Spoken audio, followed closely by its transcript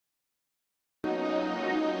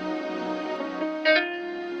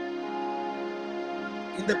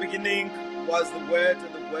In the beginning was the Word,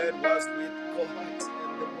 and the Word was with God,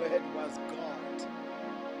 and the Word was God.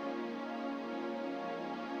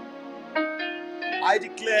 I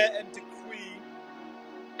declare and decree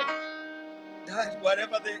that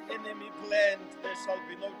whatever the enemy planned, there shall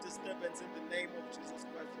be no disturbance in the name of Jesus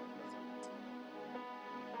Christ of Nazareth.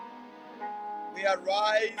 We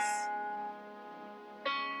arise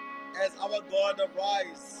as our God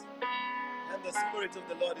arise, and the Spirit of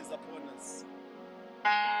the Lord is upon us.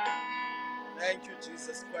 Thank you,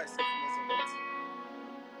 Jesus Christ of Nazareth.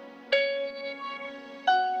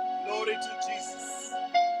 Glory to Jesus.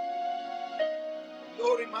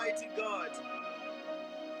 Glory, mighty God.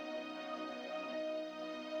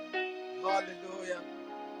 Hallelujah.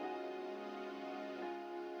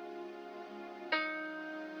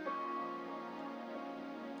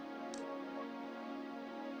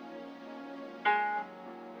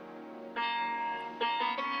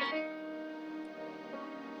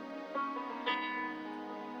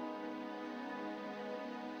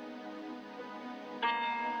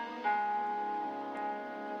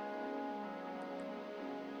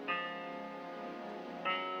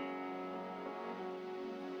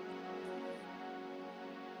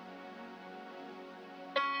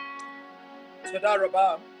 Toda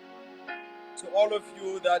Rabah, to all of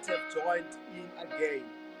you that have joined in again.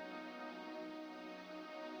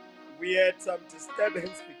 We had some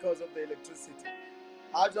disturbance because of the electricity.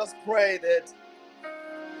 I just pray that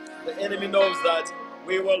the enemy knows that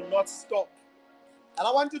we will not stop. And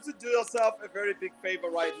I want you to do yourself a very big favor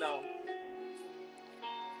right now.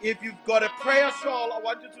 If you've got a prayer shawl, I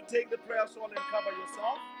want you to take the prayer shawl and cover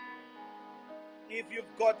yourself. If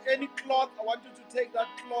you've got any cloth, I want you to take that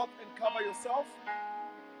cloth and cover yourself.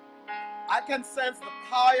 I can sense the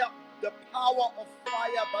power of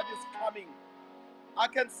fire that is coming. I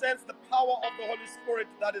can sense the power of the Holy Spirit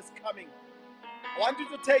that is coming. I want you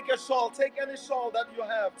to take a shawl, take any shawl that you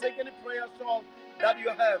have, take any prayer shawl that you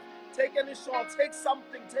have, take any shawl, take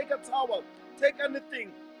something, take a towel, take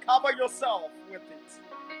anything, cover yourself with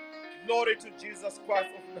it. Glory to Jesus Christ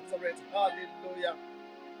of Nazareth. Hallelujah.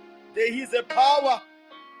 There is a power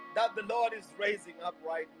that the Lord is raising up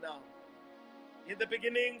right now. In the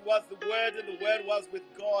beginning was the Word, and the Word was with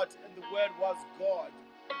God, and the Word was God.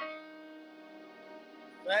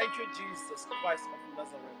 Thank you, Jesus Christ of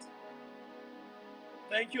Nazareth.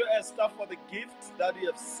 Thank you, Esther, for the gifts that you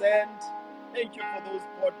have sent. Thank you for those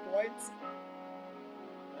pod points.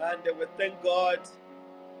 And we thank God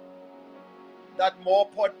that more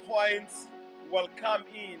pod points will come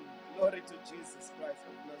in. Glory to Jesus Christ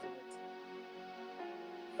of Nazareth.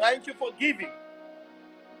 Thank you for giving.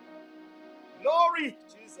 Glory,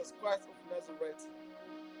 Jesus Christ of Nazareth.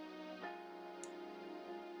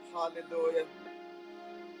 Hallelujah.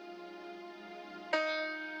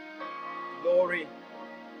 Glory.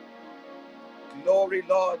 Glory,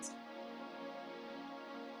 Lord.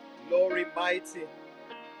 Glory, mighty.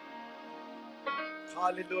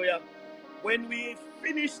 Hallelujah. When we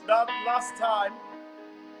finished that last time,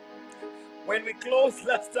 when we closed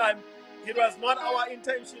last time, it was not our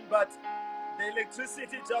intention, but the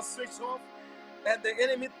electricity just switched off, and the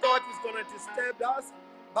enemy thought it was going to disturb us,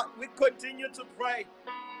 but we continue to pray,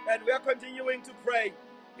 and we are continuing to pray.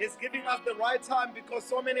 He's giving us the right time because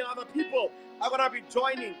so many other people are going to be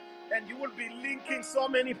joining, and you will be linking so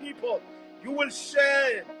many people. You will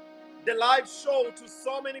share the live show to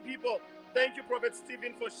so many people. Thank you, Prophet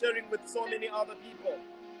Stephen, for sharing with so many other people.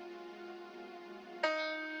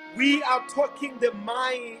 We are talking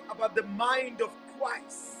about the mind of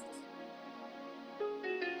Christ.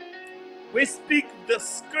 We speak the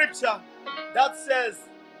scripture that says,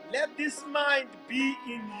 let this mind be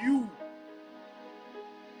in you.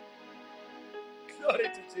 Glory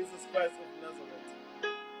to Jesus Christ of Nazareth.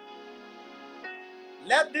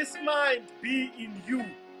 Let this mind be in you.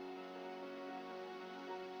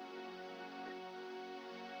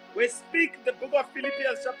 We speak the book of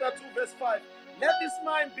Philippians chapter 2 verse 5. Let this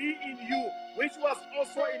mind be in you, which was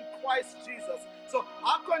also in Christ Jesus. So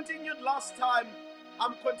I continued last time.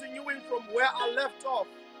 I'm continuing from where I left off.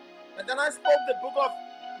 And then I spoke the book of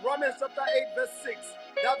Romans chapter 8 verse 6.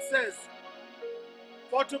 That says,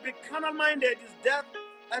 for to be carnal minded is death,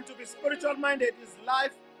 and to be spiritual minded is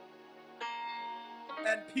life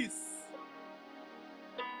and peace.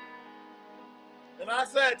 And I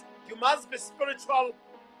said, you must be spiritual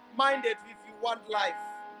minded if you want life.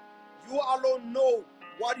 You alone know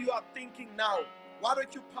what you are thinking now, what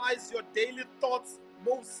occupies your daily thoughts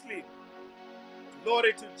mostly.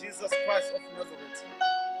 Glory to Jesus Christ of Nazareth.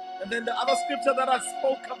 And then the other scripture that I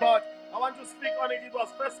spoke about, I want to speak on it. It was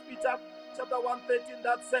 1 Peter chapter 1:13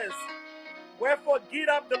 that says, Wherefore gird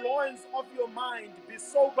up the loins of your mind, be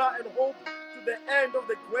sober and hope to the end of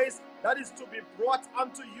the grace that is to be brought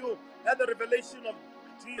unto you at the revelation of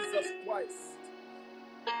Jesus Christ.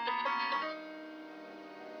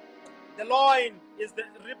 The loin is the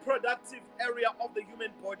reproductive area of the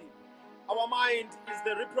human body. Our mind is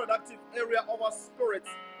the reproductive area of our spirits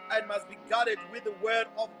and must be guarded with the word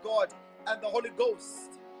of God and the Holy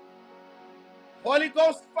Ghost. Holy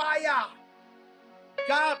Ghost fire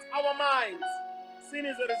guards our minds. Sin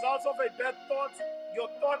is a result of a bad thought. Your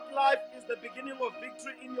thought life is the beginning of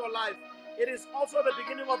victory in your life. It is also the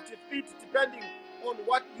beginning of defeat depending on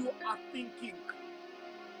what you are thinking.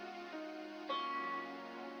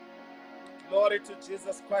 Glory to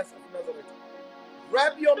Jesus Christ of Nazareth.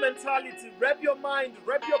 Wrap your mentality, wrap your mind,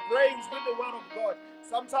 wrap your brains with the word of God.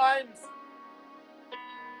 Sometimes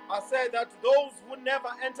I say that those who never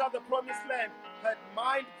enter the promised land had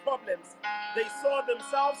mind problems. They saw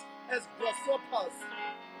themselves as grasshoppers.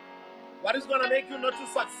 What is going to make you not to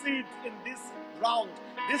succeed in this round?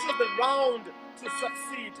 This is the round to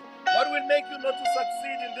succeed. What will make you not to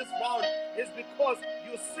succeed in this round is because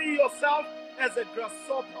you see yourself as a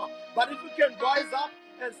grasshopper. But if you can rise up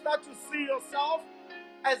and start to see yourself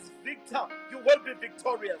as victor, you will be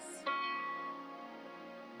victorious.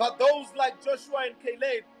 But those like Joshua and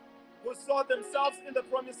Caleb, who saw themselves in the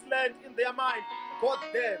promised land in their mind, got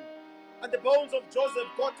them. And the bones of Joseph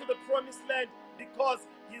got to the promised land because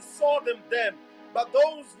he saw them then. But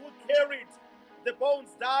those who carried the bones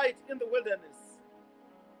died in the wilderness.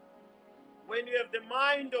 When you have the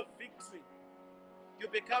mind of victory, you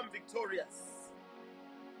become victorious.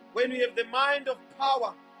 When you have the mind of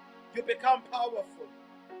power, you become powerful.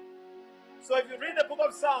 So if you read the book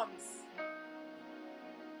of Psalms,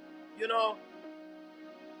 you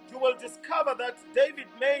will discover that David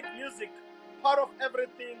made music part of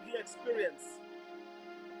everything he experienced.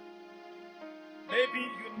 Maybe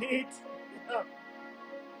you need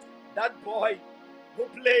that boy who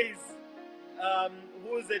plays,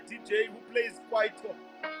 who is a DJ, who plays kwaito.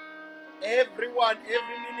 Everyone,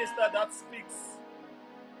 every minister that speaks,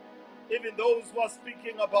 even those who are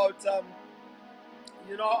speaking about,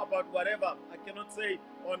 about whatever, I cannot say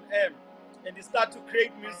on air, and they start to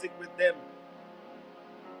create music with them.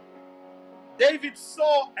 David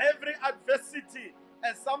saw every adversity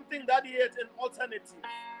as something that he had an alternative.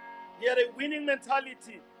 He had a winning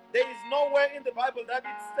mentality. There is nowhere in the Bible that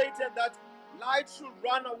it stated that light should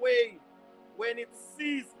run away when it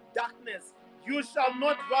sees darkness. You shall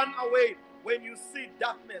not run away when you see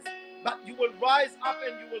darkness, but you will rise up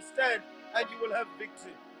and you will stand and you will have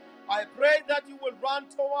victory. I pray that you will run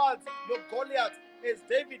towards your Goliath as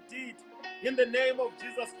David did in the name of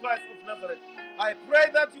Jesus Christ of Nazareth. I pray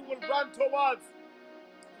that you will run towards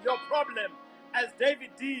your problem as David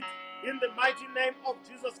did in the mighty name of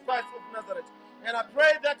Jesus Christ of Nazareth. And I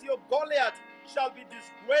pray that your Goliath shall be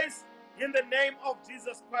disgraced in the name of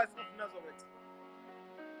Jesus Christ of Nazareth.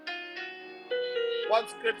 One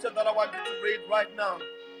scripture that I want you to read right now.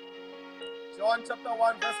 John chapter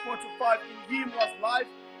 1 verse 4 to 5. In him was life,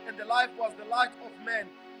 and the life was the light of men.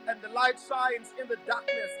 And the light shines in the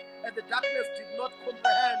darkness, and the darkness did not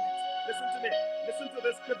comprehend it. Listen to me. Listen to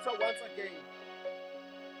the scripture once again.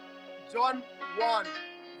 John 1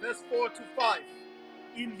 verse 4 to 5.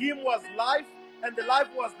 In him was life, and the life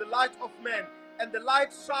was the light of men. And the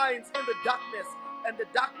light shines in the darkness, and the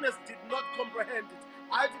darkness did not comprehend it.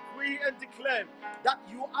 I decree and declare that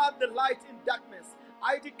you are the light in darkness.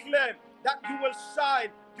 I declare that you will shine.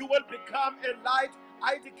 You will become a light.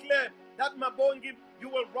 I declare that Mabongi, you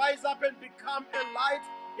will rise up and become a light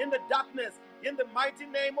in the darkness. In the mighty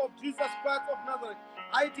name of Jesus Christ of Nazareth,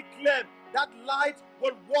 I declare that light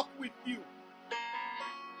will walk with you.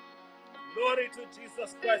 Glory to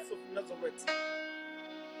Jesus Christ of Nazareth.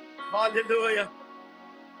 Hallelujah.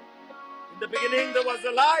 In the beginning there was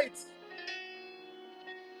a light.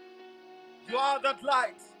 You are that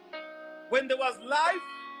light. When there was life,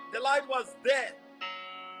 the light was there.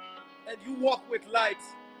 And you walk with light.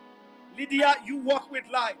 Lydia, you walk with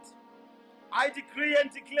light. I decree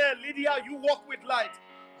and declare, Lydia, you walk with light.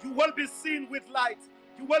 You will be seen with light.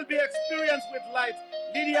 You will be experienced with light.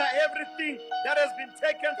 Lydia, everything that has been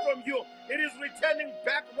taken from you, it is returning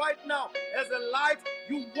back right now as a light.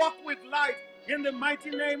 You walk with light in the mighty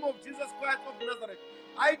name of Jesus Christ of Nazareth.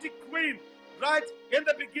 I decree, right in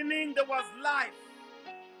the beginning there was life.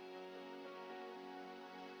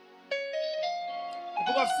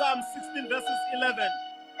 The book of Psalm 16 verses 11.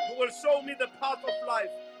 You will show me the path of life.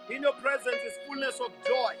 In your presence is fullness of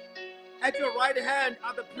joy. At your right hand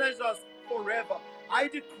are the pleasures forever. I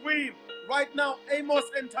decree right now, Amos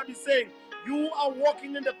and Tabi saying, you are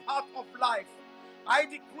walking in the path of life. I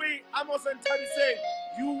decree, Amos and Tari saying,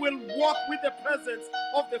 you will walk with the presence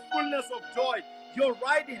of the fullness of joy. Your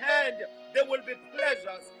right hand, there will be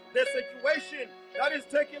pleasures. The situation that is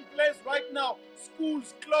taking place right now,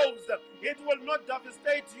 schools closed, it will not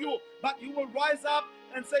devastate you, but you will rise up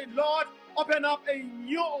and say, Lord, open up a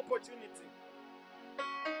new opportunity.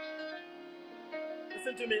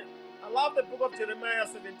 Listen to me. I love the book of Jeremiah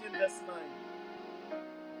 17, verse 9.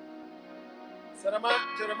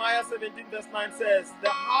 Jeremiah 17 verse 9 says, the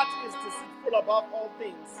heart is deceitful above all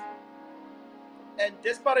things and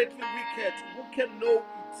desperately wicked. Who can know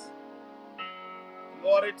it?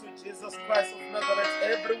 Glory to Jesus Christ of Nazareth.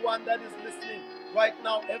 Everyone that is listening right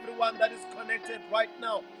now, everyone that is connected right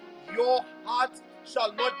now, your heart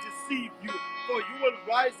shall not deceive you, for you will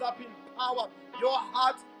rise up in power. Your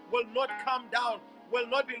heart will not come down, will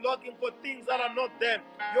not be looking for things that are not there.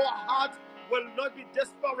 Your heart will not be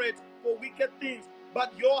desperate for wicked things,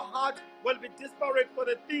 but your heart will be desperate for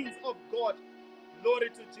the things of God. Glory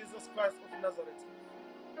to Jesus Christ of Nazareth.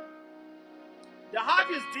 The heart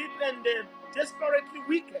is deep and desperately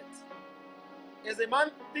wicked. As a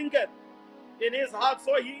man thinketh in his heart,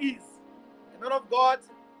 so he is. A man of God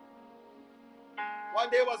one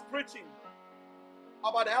day was preaching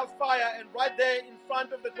about hellfire, and right there in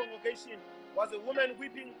front of the congregation was a woman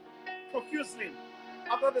weeping profusely.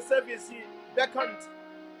 After the service, he beckoned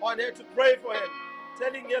on her to pray for him,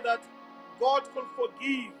 telling her that God could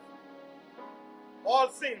forgive all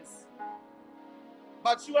sins.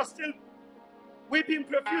 But she was still weeping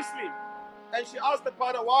profusely. And she asked the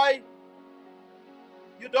father, why?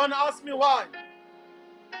 You don't ask me why.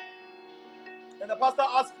 And the pastor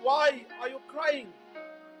asked, why are you crying?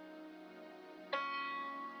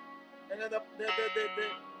 And then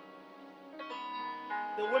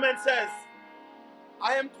the woman says,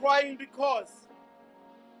 I am crying because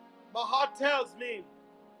my heart tells me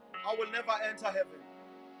I will never enter heaven.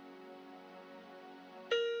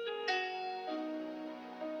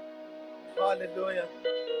 Hallelujah.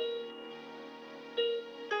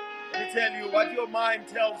 Let me tell you, what your mind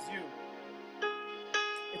tells you,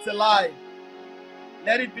 it's a lie.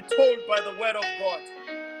 Let it be told by the word of God.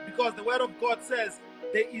 Because the word of God says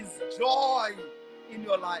there is joy in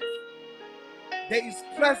your life. There is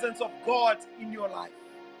presence of God in your life.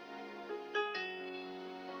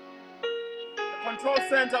 The control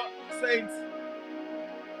center, saints,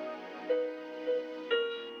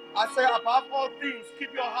 I say above all things,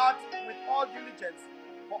 keep your heart with all diligence,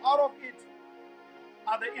 for out of it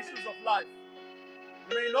are the issues of life.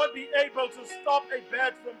 You may not be able to stop a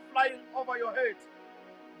bird from flying over your head,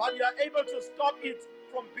 but you are able to stop it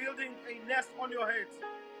from building a nest on your head.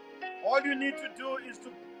 All you need to do is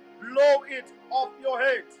to blow it off your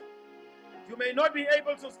head. You may not be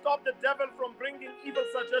able to stop the devil from bringing evil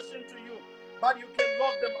suggestion to you, but you can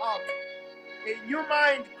lock them out. A new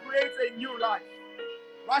mind creates a new life.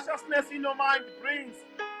 Righteousness in your mind brings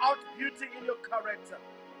out beauty in your character.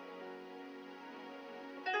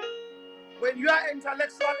 When you are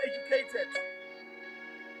intellectually educated,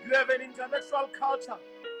 you have an intellectual culture,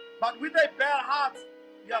 but with a bare heart,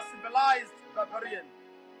 you are civilized barbarian.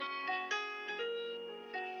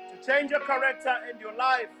 To change your character and your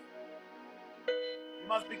life, you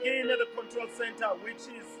must begin at the control center, which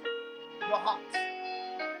is your heart.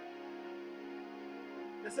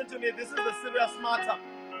 Listen to me, this is the serious matter.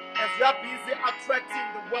 As you are busy attracting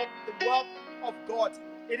the wealth of God,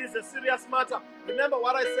 it is a serious matter. Remember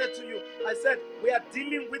what I said to you. I said we are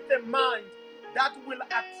dealing with a mind that will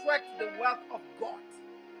attract the wealth of God.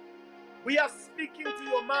 We are speaking to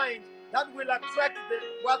your mind that will attract the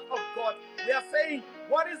wealth of God. We are saying,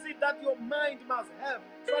 what is it that your mind must have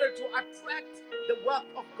so that to attract the wealth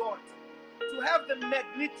of God? To have the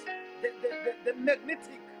magnets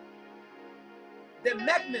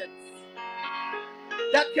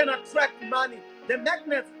that can attract money, the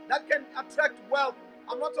magnets that can attract wealth.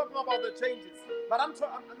 I'm not talking about the changes, but I'm not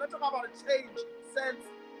talking about a change cents,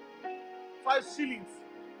 5 shillings,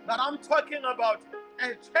 but I'm talking about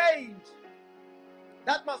a change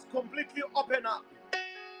that must completely open up.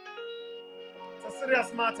 It's a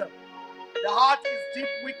serious matter. The heart is deep,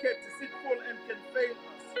 wicked, deceitful, and can fail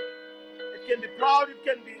us. It can be proud, it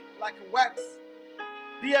can be like wax,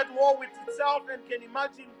 be at war with itself, and can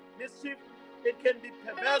imagine mischief. It can be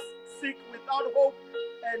perverse, sick, without hope,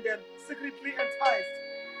 and secretly enticed.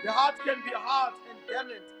 The heart can be hard and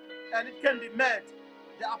damned, and it can be mad.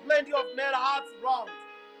 There are plenty of mad hearts around,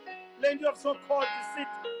 plenty of so-called deceit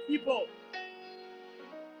people.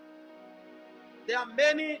 There are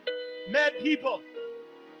many mad people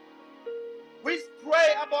which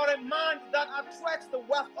pray about a mind that attracts the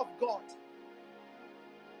wealth of God.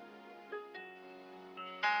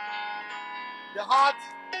 The heart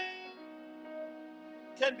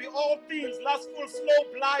can be all things, lustful,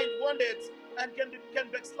 slow, blind, wounded, and can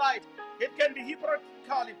backslide. It can be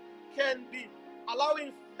hypocritical, it can be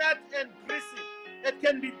allowing fat and greasy. It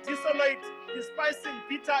can be desolate, despising,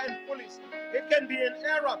 bitter, and foolish. It can be an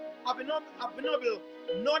error, abominable,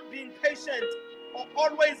 not being patient, or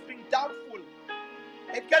always being doubtful.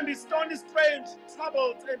 It can be stony, strange,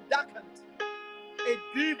 troubled, and darkened. It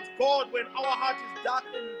grieves God when our heart is dark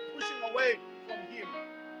and pushing away from Him.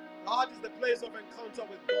 The heart is the place of encounter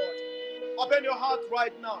with God. Open your heart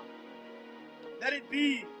right now. Let it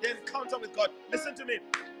be the encounter with God. Listen to me.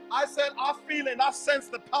 I said I feel and I sense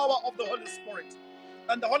the power of the Holy Spirit.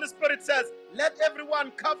 And the Holy Spirit says, let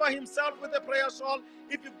everyone cover himself with a prayer shawl.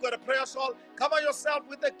 If you've got a prayer shawl, cover yourself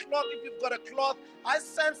with a cloth if you've got a cloth. I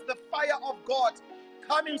sense the fire of God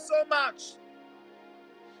coming so much.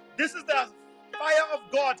 This is the fire of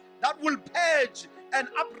God that will purge and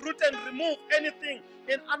uproot and remove anything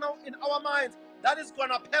in our minds that is going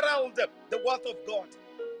to peril the wealth of God.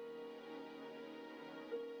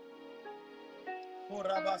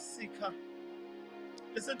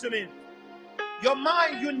 Listen to me. Your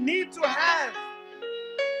mind, you need to have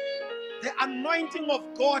the anointing of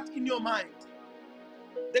God in your mind.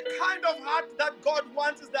 The kind of heart that God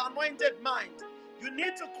wants is the anointed mind. You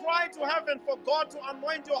need to cry to heaven for God to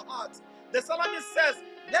anoint your heart. The psalmist says,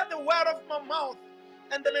 let the word of my mouth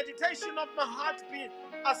and the meditation of my heart be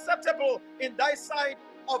acceptable in thy sight,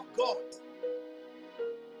 of God.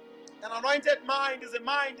 An anointed mind is a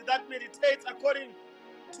mind that meditates according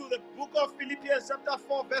to the book of Philippians chapter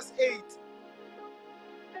 4 verse 8.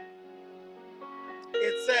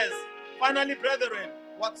 It says, finally, brethren,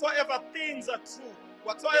 whatsoever things are true,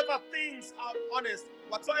 whatsoever things are honest,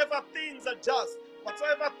 whatsoever things are just,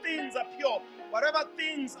 whatsoever things are pure, whatever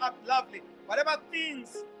things are lovely, whatever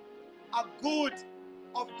things are good,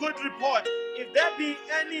 of good report, if there be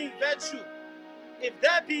any virtue, if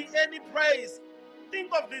there be any praise,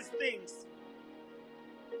 think of these things.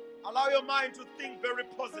 Allow your mind to think very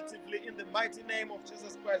positively in the mighty name of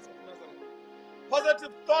Jesus Christ of Nazareth.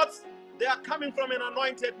 Positive thoughts, they are coming from an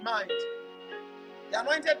anointed mind. The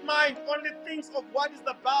anointed mind only thinks of what is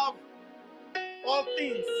above all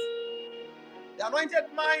things. The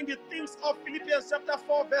anointed mind, it thinks of Philippians chapter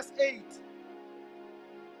 4 verse 8.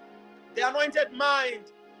 The anointed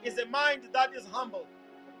mind is a mind that is humble.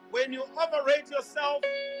 When you overrate yourself,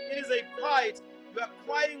 it is a pride. You are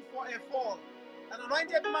crying for a fall. An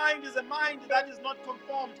anointed mind is a mind that is not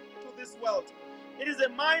conformed to this world. It is a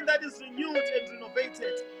mind that is renewed and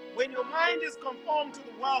renovated. When your mind is conformed to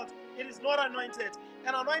the world, it is not anointed.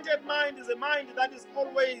 An anointed mind is a mind that is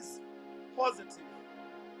always positive.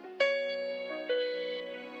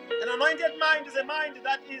 An anointed mind is a mind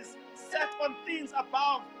that is set on things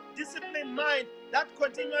above. Disciplined mind that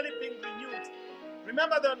continually being renewed.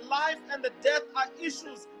 Remember, the life and the death are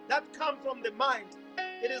issues that come from the mind.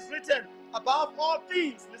 It is written, above all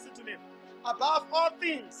things, listen to me, above all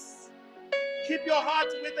things, keep your heart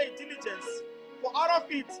with a diligence, for out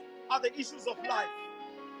of it are the issues of life.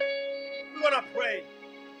 We want to pray.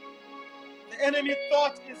 The enemy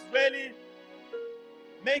thought is really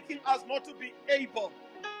making us not to be able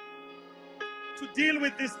to deal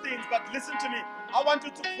with these things, but listen to me. I want you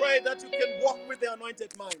to pray that you can walk with the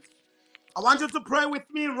anointed mind. I want you to pray with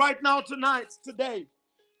me right now, tonight, today,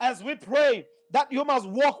 as we pray that you must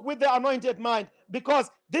walk with the anointed mind, because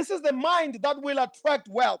this is the mind that will attract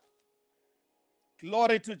wealth.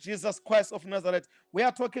 Glory to Jesus Christ of Nazareth. We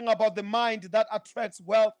are talking about the mind that attracts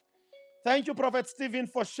wealth. Thank you, Prophet Stephen,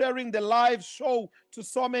 for sharing the live show to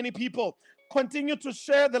so many people. Continue to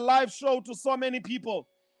share the live show to so many people.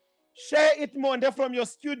 Share it more from your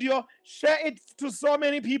studio. Share it to so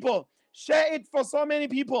many people. Share it for so many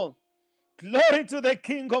people. Glory to the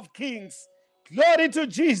King of Kings. Glory to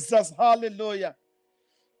Jesus. Hallelujah.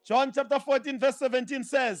 John chapter 14 verse 17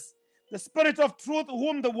 says, the Spirit of truth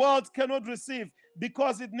whom the world cannot receive,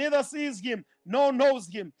 because it neither sees him nor knows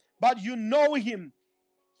him, but you know him.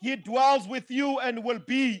 He dwells with you and will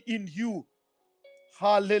be in you.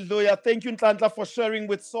 Hallelujah. Thank you, Ntlantla, for sharing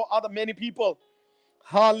with so other many people.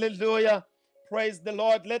 Hallelujah. Praise the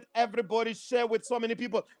Lord. Let everybody share with so many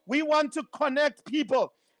people. We want to connect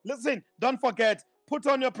people. Listen, don't forget, put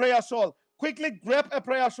on your prayer shawl. Quickly grab a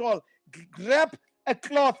prayer shawl. Grab a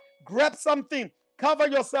cloth. Grab something. Cover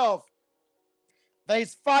yourself. There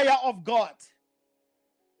is fire of God.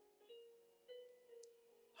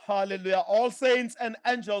 Hallelujah. All saints and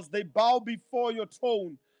angels, they bow before your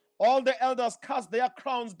throne. All the elders cast their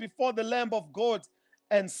crowns before the Lamb of God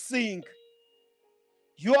and sing,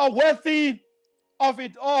 you are worthy of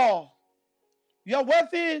it all. You are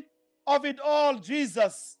worthy of it all,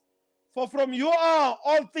 Jesus. For from you are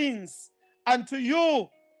all things, and to you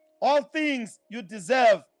all things you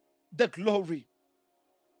deserve the glory.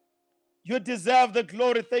 You deserve the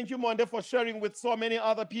glory. Thank you, Monde, for sharing with so many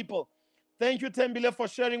other people. Thank you, Tembile, for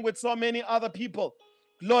sharing with so many other people.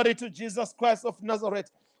 Glory to Jesus Christ of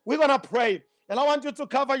Nazareth. We're going to pray. And I want you to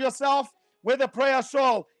cover yourself with a prayer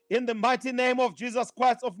shawl in the mighty name of Jesus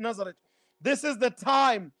Christ of Nazareth. This is the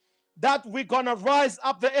time that we're going to rise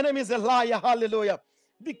up. The enemy is a liar. Hallelujah.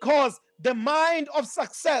 Because the mind of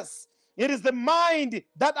success, it is the mind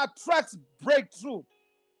that attracts breakthrough.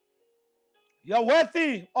 You're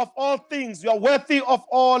worthy of all things. You're worthy of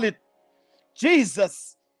all it.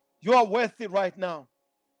 Jesus, you are worthy right now.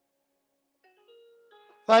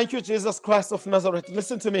 Thank you, Jesus Christ of Nazareth.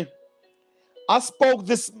 Listen to me. I spoke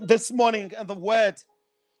this morning in the word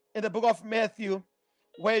in the book of Matthew,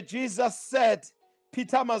 where Jesus said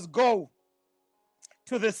Peter must go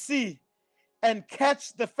to the sea and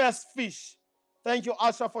catch the first fish. Thank you,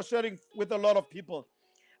 Asha, for sharing with a lot of people.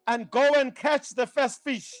 And go and catch the first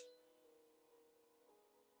fish.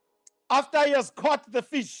 After he has caught the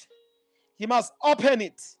fish, he must open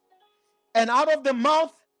it. And out of the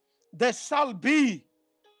mouth there shall be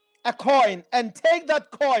a coin. And take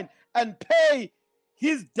that coin and pay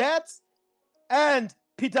his debts and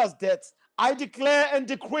Peter's debts. I declare and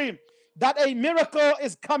decree that a miracle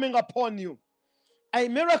is coming upon you. A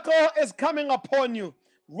miracle is coming upon you.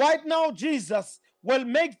 Right now, Jesus will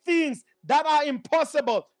make things that are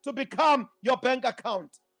impossible to become your bank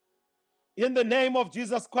account. In the name of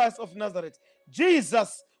Jesus Christ of Nazareth,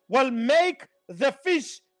 Jesus will make the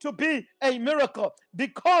fish to be a miracle,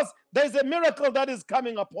 because there's a miracle that is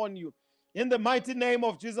coming upon you. In the mighty name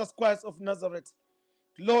of Jesus Christ of Nazareth.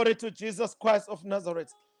 Glory to Jesus Christ of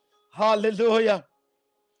Nazareth. Hallelujah.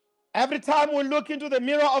 Every time we look into the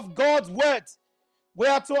mirror of God's word, we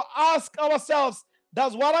are to ask ourselves,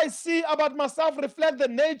 does what I see about myself reflect the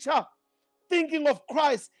nature, thinking of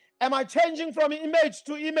Christ? Am I changing from image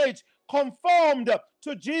to image, conformed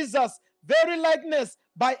to Jesus' very likeness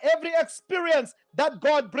by every experience that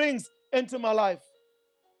God brings into my life?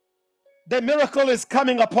 The miracle is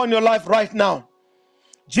coming upon your life right now.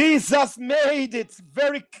 Jesus made it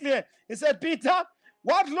very clear. He said, Peter,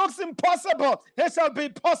 what looks impossible, it shall be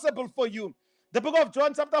possible for you. The book of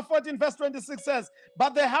John chapter 14 verse 26 says,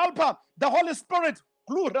 but the helper, the Holy Spirit,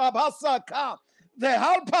 the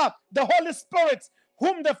helper, the Holy Spirit,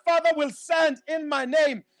 whom the Father will send in my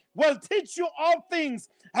name, will teach you all things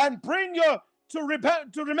and bring you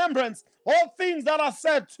to remembrance all things that are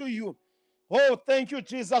said to you. Oh, thank you,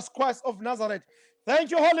 Jesus Christ of Nazareth.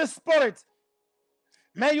 Thank you, Holy Spirit.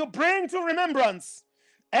 May you bring to remembrance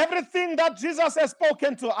everything that Jesus has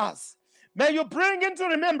spoken to us. May you bring into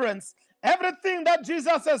remembrance everything that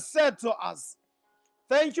Jesus has said to us.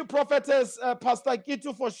 Thank you, Prophetess Pastor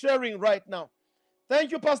Kitu, for sharing right now.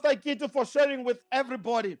 Thank you, Pastor Kitu, for sharing with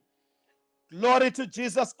everybody. Glory to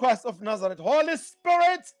Jesus Christ of Nazareth. Holy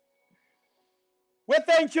Spirit, we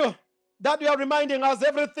thank you that you are reminding us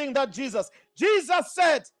everything that Jesus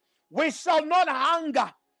said, we shall not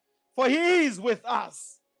hunger, for he is with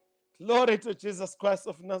us. Glory to Jesus Christ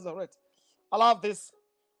of Nazareth. I love this.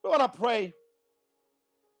 We're going to pray.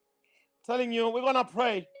 Telling you, we're going to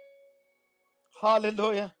pray.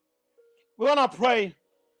 Hallelujah. We're going to pray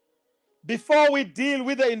before we deal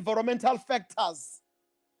with the environmental factors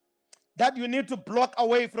that you need to block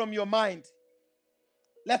away from your mind.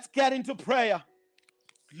 Let's get into prayer.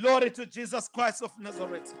 Glory to Jesus Christ of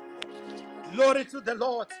Nazareth. Glory to the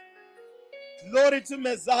Lord. Glory to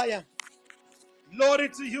Messiah. Glory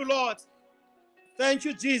to you, Lord. Thank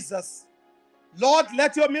you, Jesus. Lord,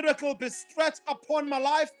 let your miracle be stretched upon my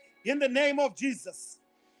life in the name of Jesus.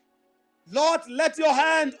 Lord, let your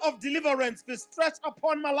hand of deliverance be stretched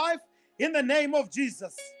upon my life in the name of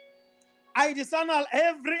Jesus. I disannul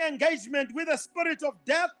every engagement with the spirit of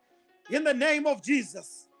death in the name of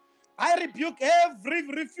Jesus. I rebuke every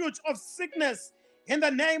refuge of sickness in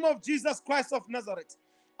the name of Jesus Christ of Nazareth.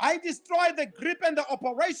 I destroy the grip and the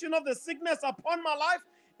operation of the sickness upon my life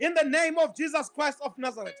in the name of Jesus Christ of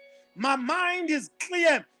Nazareth. My mind is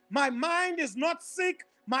clear. My mind is not sick.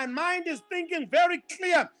 My mind is thinking very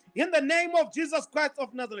clear in the name of Jesus Christ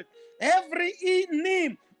of Nazareth. Every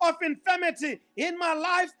knee of infirmity in my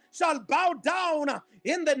life shall bow down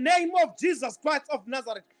in the name of Jesus Christ of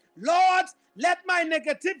Nazareth. Lord, let my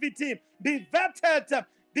negativity be vetted,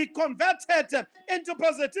 be converted into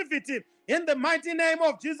positivity in the mighty name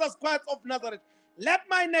of Jesus Christ of Nazareth. Let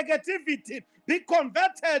my negativity be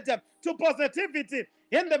converted to positivity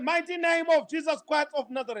in the mighty name of Jesus Christ of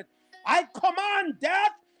Nazareth. I command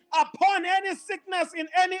death upon any sickness in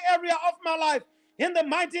any area of my life in the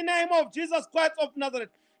mighty name of Jesus Christ of Nazareth.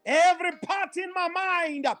 every part in my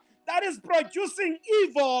mind that is producing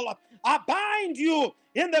evil, I bind you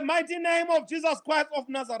in the mighty name of Jesus Christ of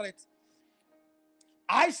Nazareth.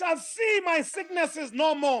 I shall see my sicknesses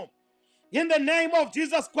no more. In the name of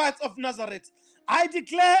Jesus Christ of Nazareth, I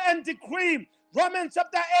declare and decree Romans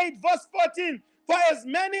chapter 8, verse 14. For as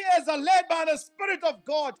many as are led by the Spirit of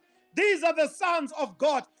God, these are the sons of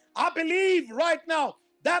God. I believe right now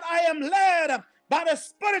that I am led by the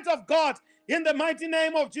Spirit of God in the mighty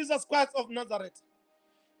name of Jesus Christ of Nazareth.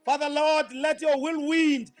 Father Lord, let your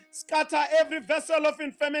whirlwind scatter every vessel of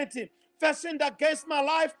infirmity fashioned against my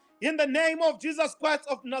life in the name of Jesus Christ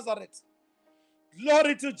of Nazareth.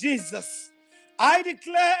 Glory to Jesus. I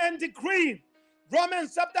declare and decree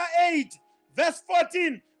Romans chapter 8, verse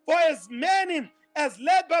 14. For as many as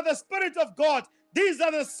led by the Spirit of God, these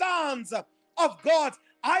are the sons of God.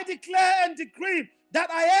 I declare and decree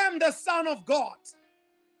that I am the Son of God.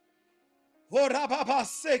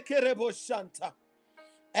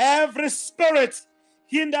 Every spirit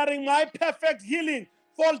hindering my perfect healing,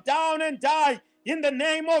 fall down and die in the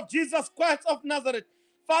name of Jesus Christ of Nazareth.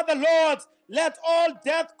 Father Lord, let all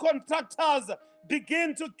death contractors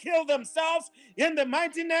begin to kill themselves in the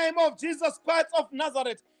mighty name of Jesus Christ of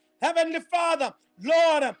Nazareth. Heavenly Father,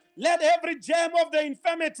 Lord, let every germ of the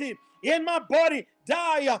infirmity in my body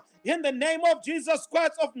die in the name of Jesus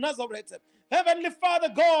Christ of Nazareth. Heavenly Father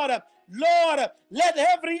God, Lord, let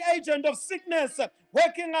every agent of sickness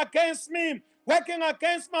working against me, working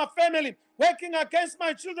against my family, working against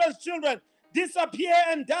my children's children, disappear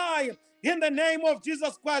and die in the name of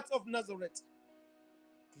Jesus Christ of Nazareth.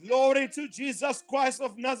 Glory to Jesus Christ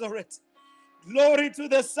of Nazareth. Glory to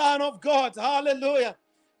the Son of God. Hallelujah.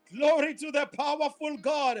 Glory to the powerful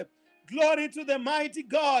God. Glory to the mighty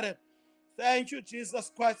God. Thank you,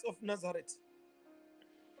 Jesus Christ of Nazareth.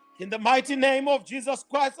 In the mighty name of Jesus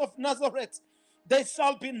Christ of Nazareth, there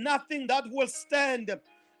shall be nothing that will stand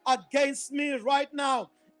against me right now.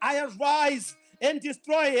 I arise and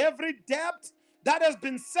destroy every debt that has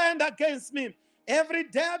been sent against me, every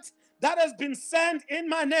debt that has been sent in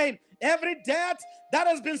my name, every debt that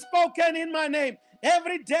has been spoken in my name,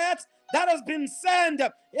 every debt that has been sent,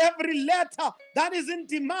 every letter that is in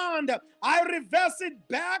demand, I reverse it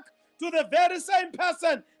back to the very same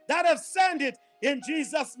person that has sent it in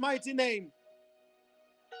Jesus' mighty name.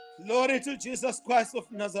 Glory to Jesus Christ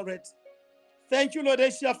of Nazareth. Thank you, Lord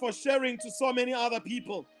Asia, for sharing to so many other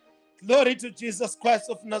people. Glory to Jesus Christ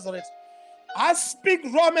of Nazareth. I speak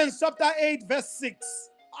Romans chapter 8, verse 6.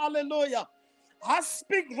 Hallelujah. I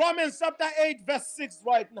speak Romans chapter 8, verse 6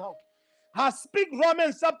 right now. I speak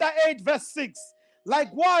Romans chapter 8, verse 6.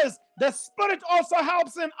 Likewise, the Spirit also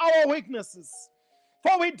helps in our weaknesses.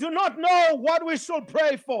 For we do not know what we should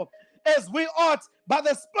pray for as we ought, but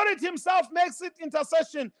the Spirit Himself makes it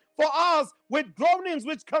intercession for us with groanings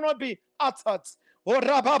which cannot be uttered.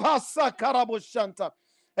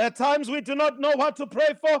 At times we do not know what to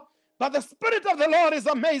pray for, but the Spirit of the Lord is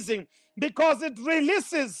amazing because it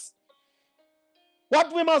releases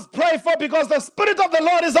what we must pray for, because the Spirit of the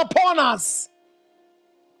Lord is upon us.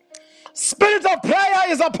 Spirit of prayer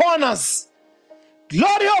is upon us.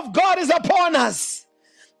 Glory of God is upon us.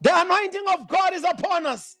 The anointing of God is upon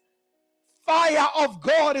us. Fire of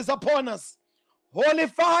God is upon us. Holy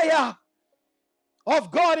fire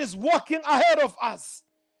of God is walking ahead of us.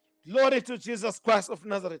 Glory to Jesus Christ of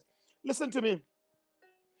Nazareth. Listen to me.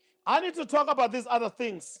 I need to talk about these other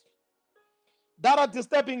things that are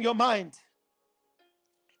disturbing your mind.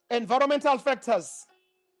 Environmental factors.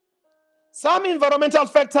 Some environmental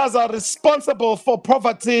factors are responsible for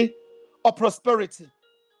poverty or prosperity.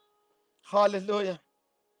 Hallelujah.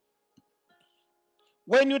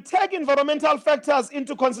 When you take environmental factors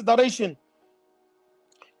into consideration,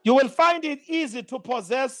 you will find it easy to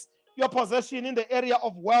possess your possession in the area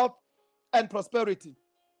of wealth and prosperity.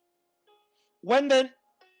 When the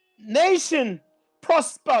nation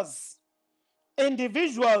prospers,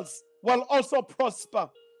 individuals will also prosper.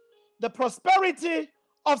 The prosperity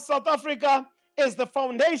of South Africa is the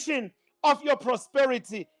foundation of your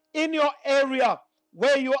prosperity in your area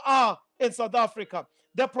where you are in South Africa.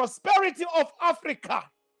 The prosperity of Africa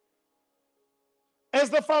is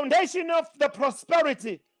the foundation of the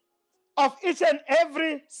prosperity of each and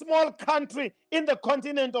every small country in the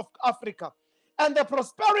continent of Africa. And the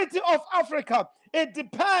prosperity of Africa, it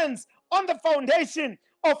depends on the foundation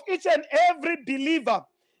of each and every believer,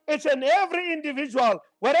 each and every individual,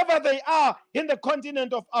 wherever they are in the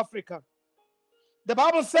continent of Africa. The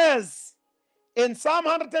Bible says in Psalm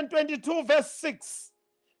 122, verse 6,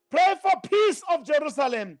 pray for peace of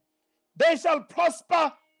Jerusalem. They shall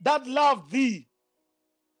prosper that love thee.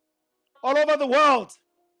 All over the world,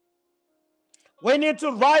 We need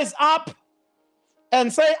to rise up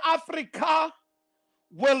and say Africa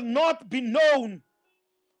will not be known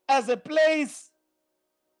as a place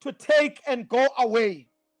to take and go away.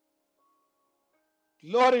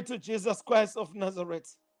 Glory to Jesus Christ of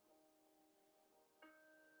Nazareth.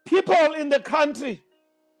 People in the country,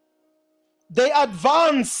 they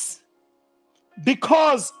advance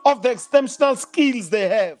because of the exceptional skills they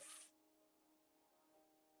have.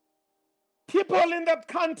 People in that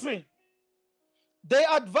country, they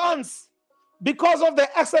advance because of the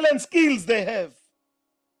excellent skills they have.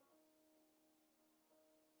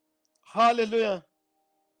 Hallelujah.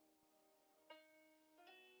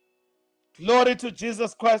 Glory to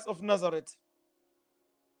Jesus Christ of Nazareth.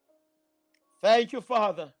 Thank you,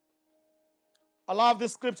 Father. I love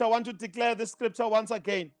this scripture. I want to declare this scripture once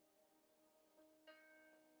again.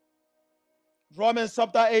 Romans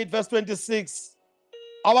chapter 8, verse 26.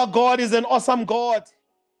 Our God is an awesome God.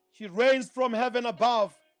 He reigns from heaven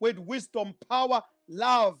above with wisdom, power,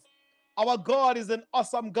 love. Our God is an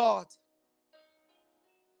awesome God.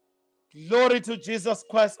 Glory to Jesus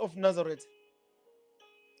Christ of Nazareth.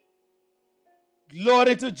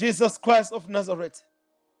 Glory to Jesus Christ of Nazareth.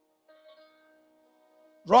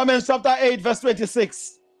 Romans chapter 8, verse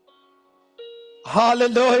 26.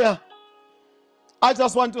 Hallelujah. I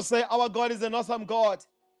just want to say our God is an awesome God.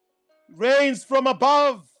 Reigns from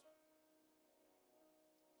above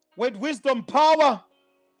with wisdom, power,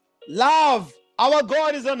 love. Our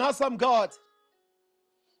God is an awesome God.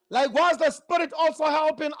 Likewise, the Spirit also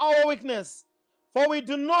help in our weakness. For we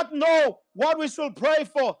do not know what we should pray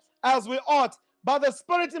for as we ought. But the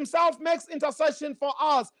Spirit himself makes intercession for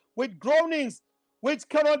us with groanings which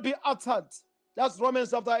cannot be uttered. That's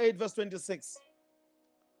Romans chapter 8, verse 26.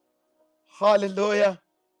 Hallelujah.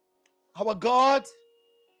 Our God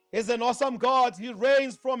is an awesome God. He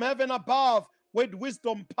reigns from heaven above with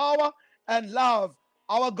wisdom, power, and love.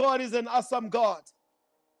 Our God is an awesome God.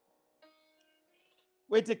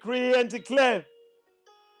 We decree and declare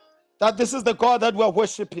that this is the God that we are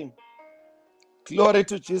worshiping. Glory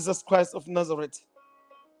to Jesus Christ of Nazareth.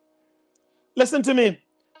 Listen to me.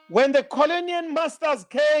 When the colonial masters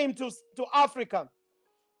came to Africa,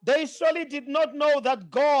 they surely did not know that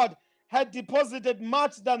God had deposited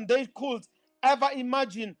much than they could ever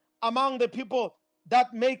imagine among the people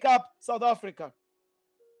that make up South Africa.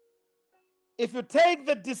 If you take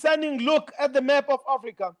the discerning look at the map of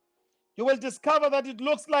Africa, you will discover that it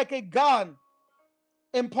looks like a gun.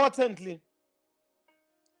 Importantly,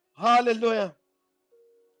 hallelujah.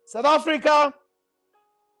 South Africa,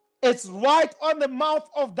 it's right on the mouth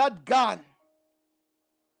of that gun.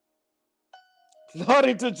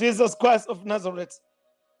 Glory to Jesus Christ of Nazareth.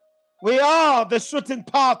 We are the shooting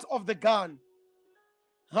part of the gun.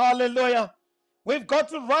 Hallelujah. We've got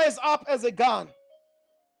to rise up as a gun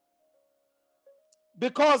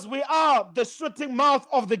because we are the shooting mouth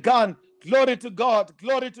of the gun. Glory to God.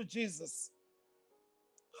 Glory to Jesus.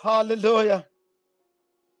 Hallelujah.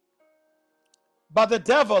 But the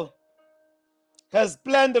devil has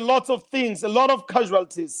planned a lot of things, a lot of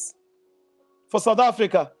casualties for South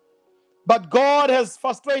Africa. But God has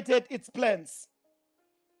frustrated its plans.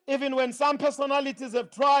 Even when some personalities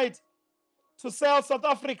have tried to sell South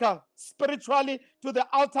Africa spiritually to the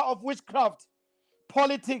altar of witchcraft,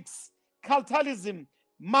 politics, cultism,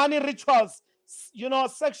 money rituals,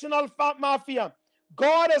 sectional mafia,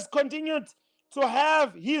 God has continued to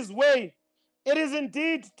have his way. It is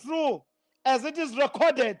indeed true, as it is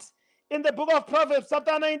recorded in the book of Proverbs,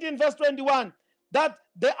 chapter 19, verse 21, that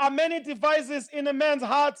there are many devices in a man's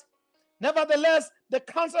heart. Nevertheless, the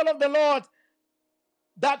counsel of the Lord,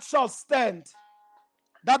 that shall stand.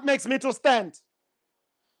 That makes me to stand.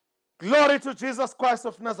 Glory to Jesus Christ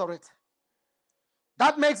of Nazareth.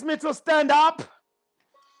 That makes me to stand up.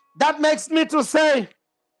 That makes me to say,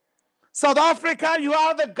 South Africa, you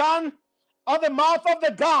are the gun or the mouth of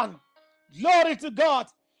the gun. Glory to God.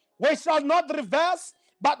 We shall not reverse,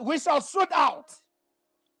 but we shall shoot out.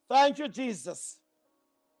 Thank you, Jesus.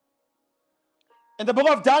 In the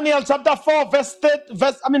book of Daniel, chapter 4,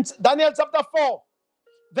 Daniel chapter 4,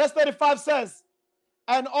 verse 35 says,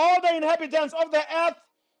 and all the inhabitants of the earth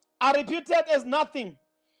are reputed as nothing,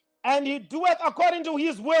 and he doeth according to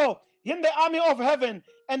his will in the army of heaven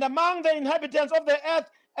and among the inhabitants of the earth,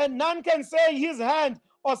 and none can say his hand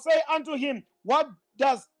or say unto him, what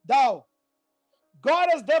dost thou? God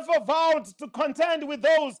has therefore vowed to contend with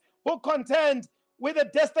those who contend with the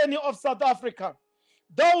destiny of South Africa,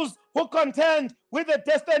 those who contend with the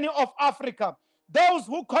destiny of Africa, those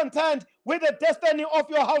who contend with the destiny of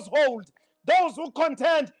your household, those who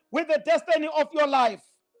contend with the destiny of your life.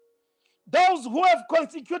 those who have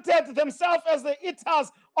constituted themselves as the eaters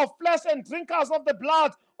of flesh and drinkers of the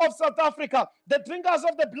blood of South Africa, the drinkers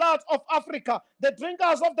of the blood of Africa, the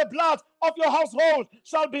drinkers of the blood of your household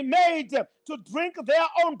shall be made to drink their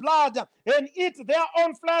own blood and eat their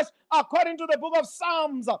own flesh, according to the book of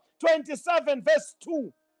Psalms 27, verse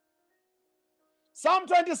 2. Psalm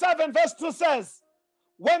 27, verse 2 says,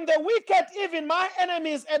 when the wicked, even my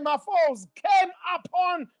enemies and my foes, came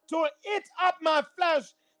upon to eat up my flesh,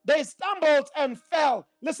 they stumbled and fell.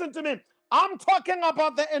 Listen to me. I'm talking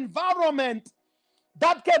about the environment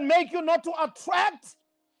that can make you not to attract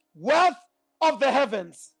wealth of the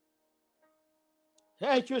heavens.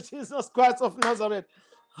 Thank you, Jesus Christ of Nazareth.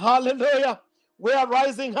 Hallelujah. We are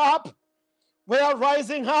rising up. We are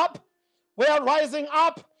rising up. We are rising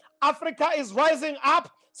up. Africa is rising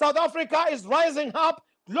up. South Africa is rising up.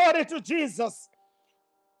 Glory to Jesus.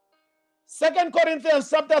 2 Corinthians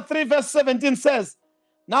chapter 3 verse 17 says,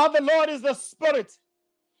 now the Lord is the Spirit,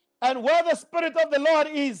 and where the Spirit of the Lord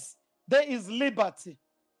is, there is liberty.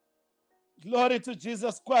 Glory to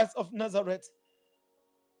Jesus Christ of Nazareth.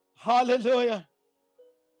 Hallelujah.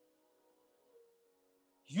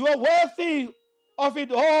 You are worthy of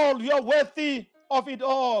it all. You are worthy of it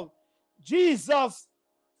all. Jesus,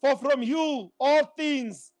 for from you all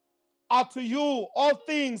things are to you. All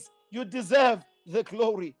things you deserve the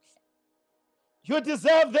glory. You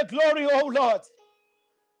deserve the glory, O Lord.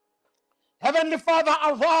 Heavenly Father,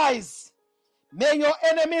 arise. May your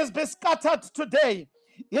enemies be scattered today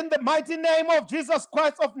in the mighty name of Jesus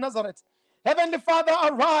Christ of Nazareth. Heavenly Father,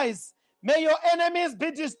 arise. May your enemies be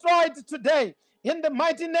destroyed today in the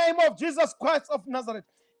mighty name of Jesus Christ of Nazareth.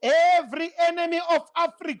 Every enemy of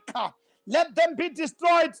Africa, let them be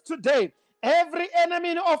destroyed today. Every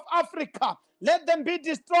enemy of Africa, let them be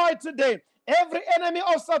destroyed today. Every enemy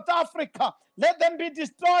of South Africa, let them be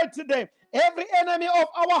destroyed today. Every enemy of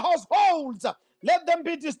our households, let them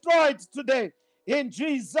be destroyed today. In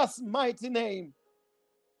Jesus' mighty name.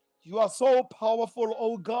 You are so powerful,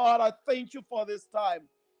 oh God. I thank you for this time.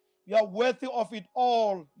 You are worthy of it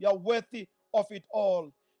all. You are worthy of it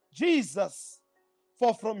all. Jesus,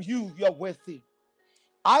 for from you are worthy.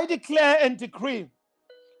 I declare and decree,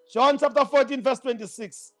 John chapter 14, verse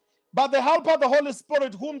 26, but the helper, the Holy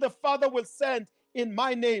Spirit, whom the Father will send in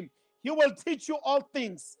my name, he will teach you all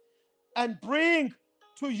things and bring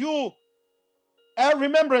to you a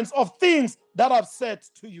remembrance of things that I've said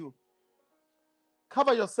to you.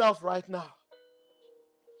 Cover yourself right now.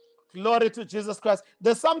 Glory to Jesus Christ.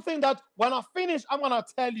 There's something that when I finish, I'm going to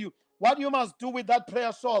tell you what you must do with that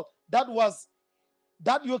prayer shawl that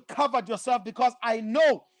you covered yourself, because I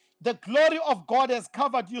know the glory of God has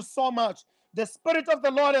covered you so much. The Spirit of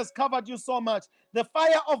the Lord has covered you so much. The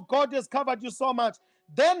fire of God has covered you so much.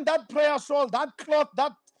 Then that prayer shawl, that cloth,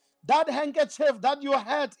 that handkerchief that you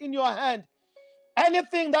had in your hand,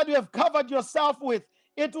 anything that you have covered yourself with,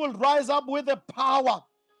 it will rise up with the power.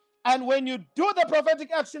 And when you do the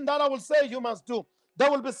prophetic action that I will say you must do,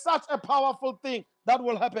 there will be such a powerful thing that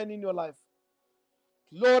will happen in your life.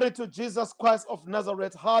 Glory to Jesus Christ of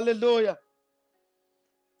Nazareth. Hallelujah.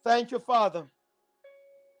 Thank you, Father.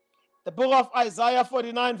 The book of Isaiah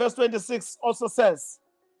 49 verse 26 also says,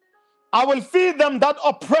 I will feed them that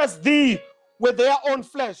oppress thee with their own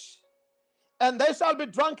flesh, and they shall be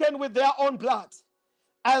drunken with their own blood,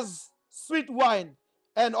 as sweet wine.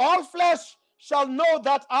 And all flesh shall know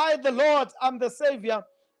that I, the Lord, am the Savior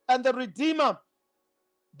and the Redeemer,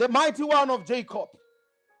 the mighty one of Jacob.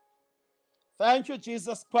 Thank you,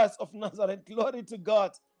 Jesus Christ of Nazareth. Glory to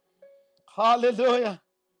God. Hallelujah.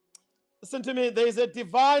 Listen to me. There is a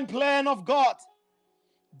divine plan of God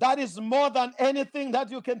that is more than anything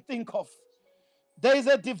that you can think of. There is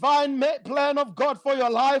a divine plan of God for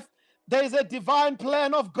your life. There is a divine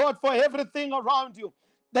plan of God for everything around you.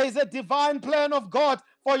 There is a divine plan of God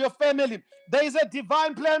for your family. There is a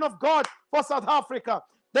divine plan of God for South Africa.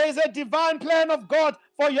 There is a divine plan of God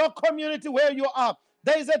for your community where you are.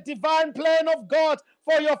 There is a divine plan of God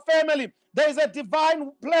for your family. There is a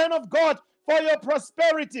divine plan of God for your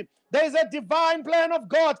prosperity. There is a divine plan of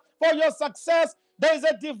God for your success. There is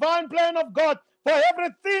a divine plan of God for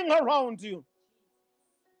everything around you.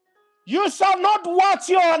 You shall not watch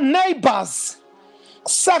your neighbors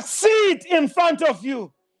succeed in front of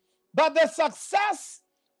you, but the success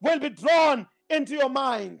will be drawn into your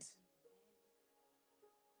mind.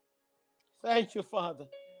 Thank you, Father.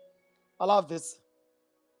 I love this.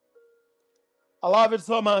 I love it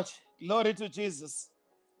so much. Glory to Jesus.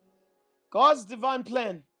 God's divine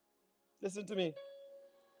plan. Listen to me.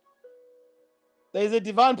 There is a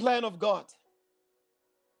divine plan of God.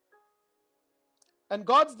 And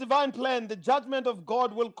God's divine plan, the judgment of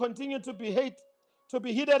God will continue to to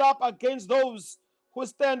be heated up against those who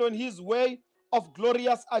stand on his way of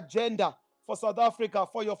glorious agenda for South Africa,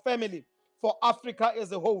 for your family, for Africa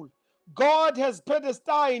as a whole. God has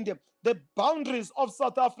predestined the boundaries of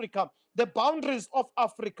South Africa, the boundaries of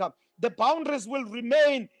Africa. The boundaries will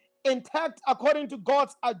remain intact according to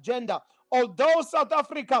God's agenda. Although South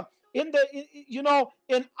Africa, in the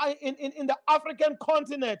in the African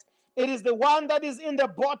continent, it is the one that is in the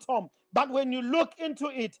bottom. But when you look into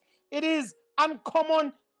it, it is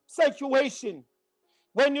uncommon situation.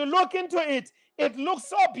 When you look into it, it looks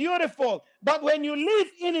so beautiful. But when you live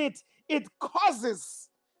in it, it causes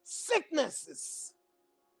sicknesses.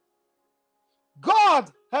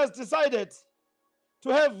 God has decided to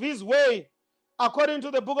have his way according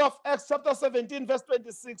to the book of Acts chapter 17 verse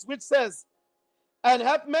 26, which says, and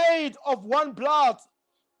hath made of one blood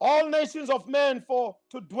all nations of men for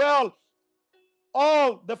to dwell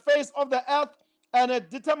all the face of the earth, and had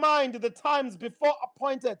determined the times before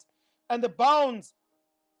appointed and the bounds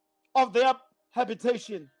of their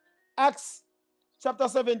habitation. Acts chapter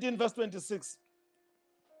 17 verse 26.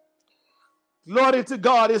 Glory to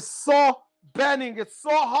God. It's so burning. It's so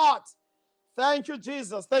hot. Thank you,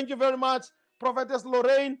 Jesus. Thank you very much, Prophetess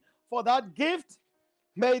Lorraine, for that gift.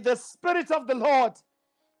 May the Spirit of the Lord,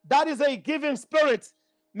 that is a giving spirit,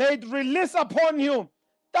 may it release upon you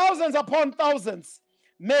thousands upon thousands.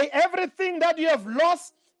 May everything that you have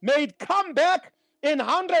lost, may it come back in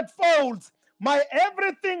 100-fold. May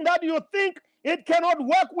everything that you think it cannot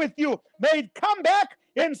work with you, may it come back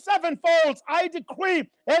in 7-fold. I decree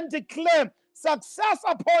and declare success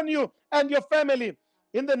upon you and your family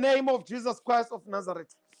in the name of Jesus Christ of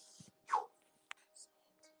Nazareth.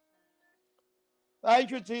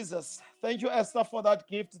 Thank you, Jesus. Thank you, Esther, for that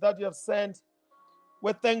gift that you have sent.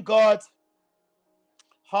 We thank God.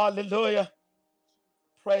 Hallelujah.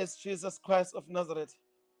 Praise Jesus Christ of Nazareth.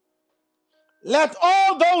 Let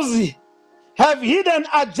all those have hidden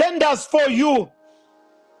agendas for you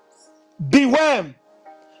beware.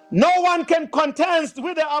 No one can contest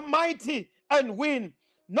with the Almighty and win.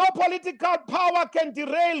 No political power can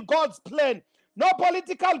derail God's plan. No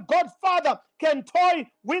political godfather can toy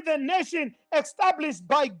with the nation established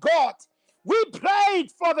by God. We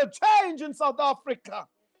prayed for the change in South Africa.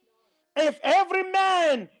 If every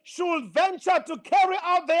man should venture to carry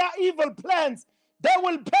out their evil plans, they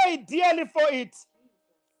will pay dearly for it.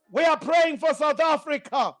 We are praying for South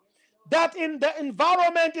Africa, that in the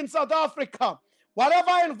environment in South Africa,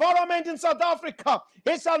 whatever environment in South Africa,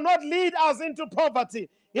 it shall not lead us into poverty.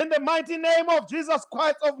 In the mighty name of Jesus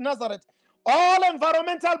Christ of Nazareth, all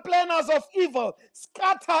environmental planners of evil,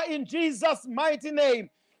 scatter in Jesus' mighty name.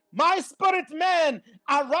 My spirit man,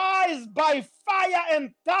 arise by fire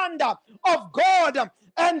and thunder of God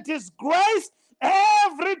and his grace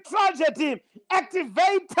every tragedy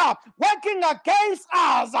activator working against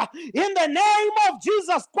us in the name of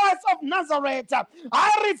Jesus Christ of Nazareth.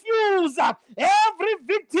 I refuse every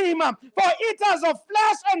victim for eaters of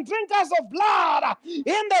flesh and drinkers of blood in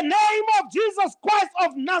the name of Jesus Christ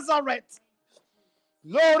of Nazareth.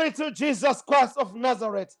 Glory to Jesus Christ of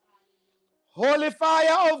Nazareth. Holy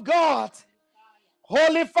fire of God.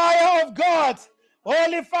 Holy fire of God.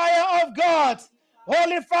 Holy fire of God.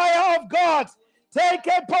 Holy fire of God. Take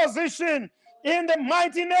a position in the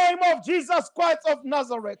mighty name of Jesus Christ of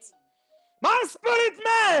Nazareth. My spirit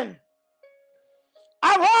man,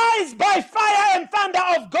 arise by fire and thunder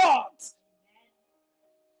of God.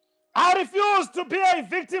 I refuse to be a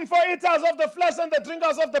victim for eaters of the flesh and the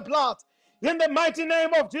drinkers of the blood. In the mighty name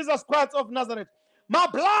of Jesus Christ of Nazareth. My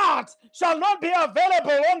blood shall not be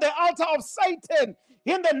available on the altar of Satan.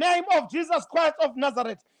 In the name of Jesus Christ of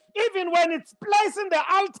Nazareth. Even when it's placed in the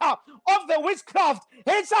altar of the witchcraft,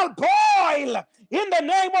 it shall boil in the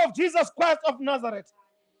name of Jesus Christ of Nazareth.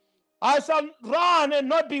 I shall run and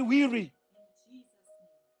not be weary,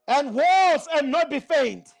 and walk and not be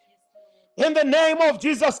faint. In the name of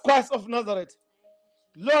Jesus Christ of Nazareth.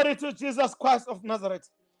 Glory to Jesus Christ of Nazareth.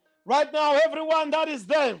 Right now, everyone that is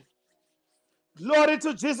there, glory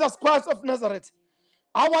to Jesus Christ of Nazareth.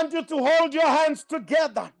 I want you to hold your hands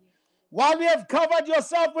together. While we have covered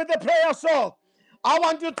yourself with the prayer shawl, I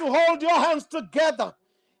want you to hold your hands together.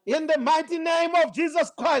 In the mighty name of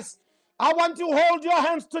Jesus Christ, I want you to hold your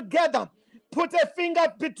hands together. Put a finger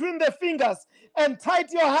between the fingers and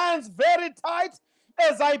tight your hands very tight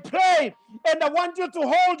as I pray. And I want you to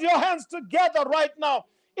hold your hands together right now.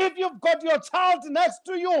 If you've got your child next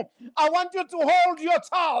to you, I want you to hold your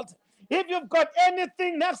child. If you've got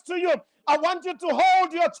anything next to you, I want you to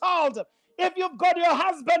hold your child. If you've got your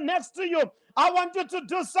husband next to you, I want you to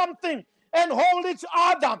do something and hold each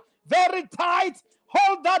other very tight.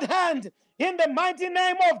 Hold that hand in the mighty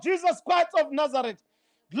name of Jesus Christ of Nazareth.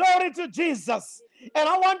 Glory to Jesus. And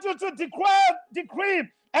I want you to decree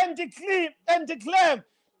and declare.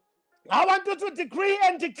 I want you to decree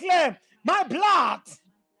and declare, my blood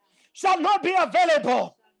shall not be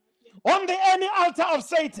available on any altar of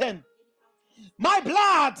Satan. My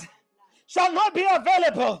blood shall not be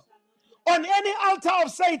available on any altar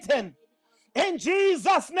of Satan. In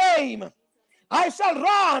Jesus' name, I shall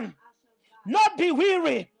run, not be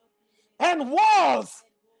weary, and walls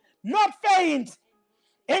not faint.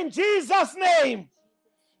 In Jesus' name,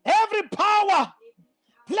 every power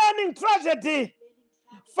planning tragedy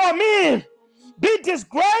for me be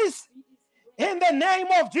disgraced in the name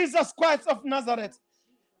of Jesus Christ of Nazareth.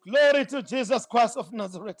 Glory to Jesus Christ of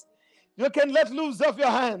Nazareth. You can let loose of your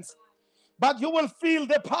hands, but you will feel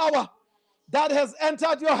the power that has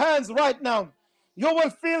entered your hands right now. You will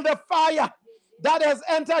feel the fire that has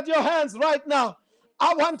entered your hands right now.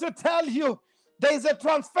 I want to tell you, there is a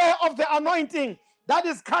transfer of the anointing that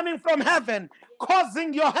is coming from heaven,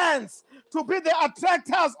 causing your hands to be the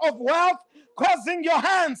attractors of wealth, causing your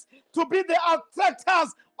hands to be the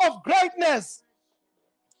attractors of greatness.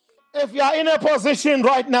 If you are in a position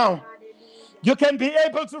right now, you can be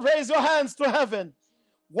able to raise your hands to heaven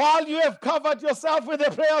while you have covered yourself with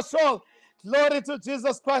a prayer shawl. Glory to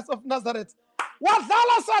Jesus Christ of Nazareth. We are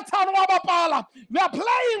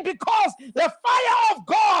playing because the fire of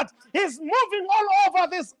God is moving all over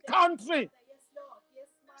this country.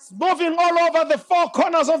 It's moving all over the four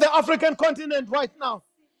corners of the African continent right now.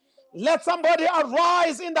 Let somebody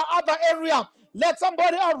arise in the other area. Let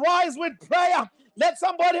somebody arise with prayer. Let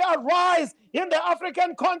somebody arise in the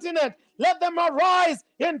African continent. Let them arise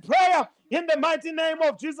in prayer in the mighty name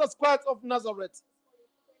of Jesus Christ of Nazareth.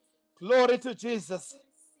 Glory to Jesus.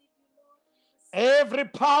 Every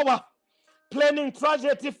power planning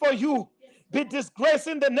tragedy for you be disgraced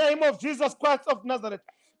in the name of Jesus Christ of Nazareth.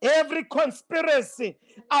 Every conspiracy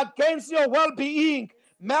against your well-being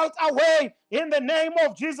melt away in the name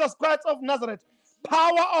of Jesus Christ of Nazareth.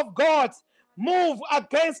 Power of God, move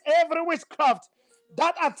against every witchcraft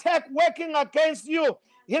that attack working against you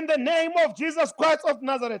in the name of Jesus Christ of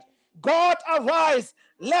Nazareth. God, arise.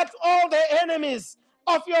 Let all the enemies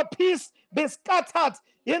of your peace be scattered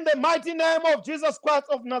in the mighty name of Jesus Christ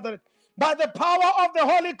of Nazareth. By the power of the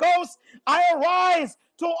Holy Ghost, I arise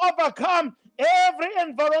to overcome every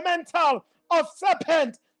environmental of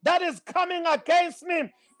serpent that is coming against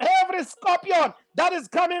me, every scorpion that is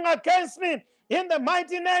coming against me, in the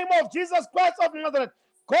mighty name of Jesus Christ of Nazareth.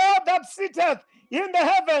 God that sitteth in the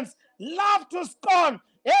heavens, love to scorn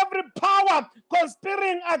every power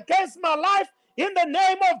conspiring against my life, in the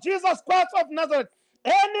name of Jesus Christ of Nazareth.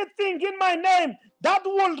 Anything in my name that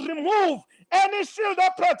will remove any shield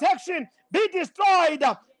of protection be destroyed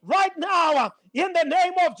right now in the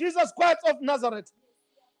name of Jesus Christ of Nazareth.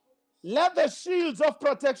 Let the shields of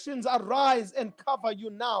protections arise and cover you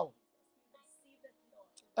now.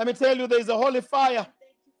 Let me tell you, there is a holy fire.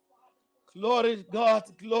 Glory God,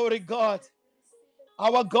 glory God.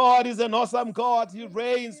 Our God is an awesome God. He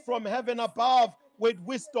reigns from heaven above with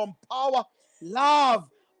wisdom, power, love.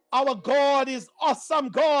 Our God is awesome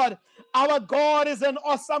God. Our God is an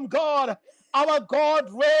awesome God. Our God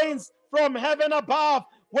reigns from heaven above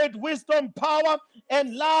with wisdom, power,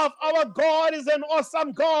 and love. Our God is an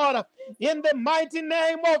awesome God. In the mighty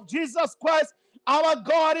name of Jesus Christ, our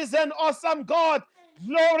God is an awesome God.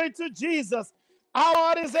 Glory to Jesus. Our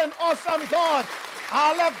God is an awesome God.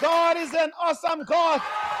 Our God is an awesome God.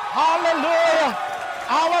 Hallelujah.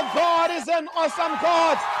 Our God is an awesome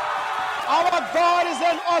God. Our God is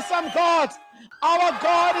an awesome God. Our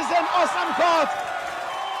God is an awesome God.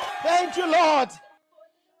 Thank you, Lord.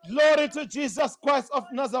 Glory to Jesus Christ of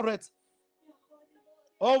Nazareth.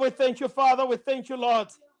 Oh, we thank you, Father. We thank you, Lord.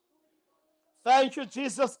 Thank you,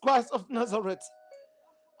 Jesus Christ of Nazareth.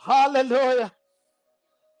 Hallelujah.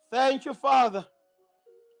 Thank you, Father.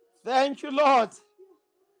 Thank you, Lord.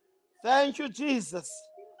 Thank you, Jesus.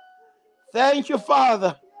 Thank you,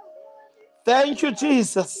 Father. Thank you,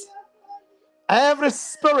 Jesus. Every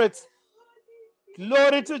spirit,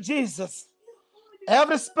 glory to Jesus.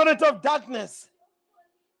 Every spirit of darkness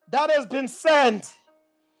that has been sent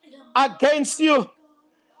against you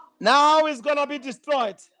now is going to be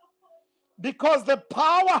destroyed, because the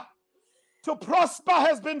power to prosper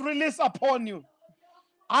has been released upon you.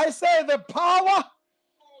 I say the power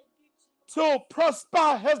to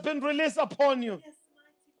prosper has been released upon you.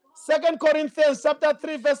 2 Corinthians chapter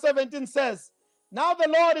 3 verse 17 says, now the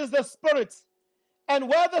Lord is the Spirit, and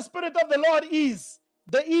where the Spirit of the Lord is,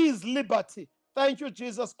 there is liberty. Thank you,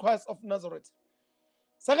 Jesus Christ of Nazareth.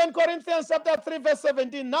 2 Corinthians chapter 3 verse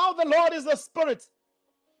 17, now the Lord is the Spirit,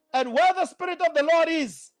 And where the Spirit of the Lord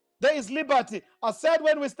is, there is liberty. I said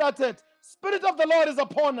when we started, Spirit of the Lord is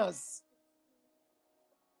upon us.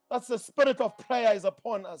 That's the spirit of prayer is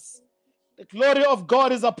upon us. The glory of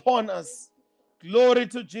God is upon us. Glory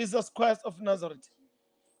to Jesus Christ of Nazareth.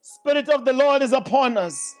 Spirit of the Lord is upon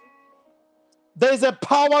us. There is a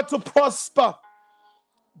power to prosper.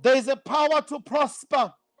 There is a power to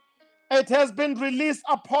prosper. It has been released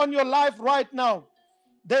upon your life right now.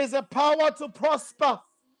 There is a power to prosper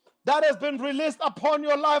that has been released upon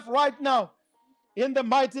your life right now. In the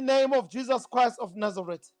mighty name of Jesus Christ of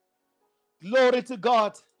Nazareth. Glory to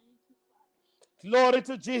God. Glory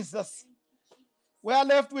to Jesus. We are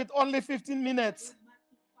left with only 15 minutes.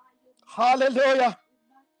 Hallelujah.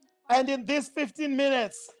 And in these 15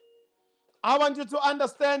 minutes, I want you to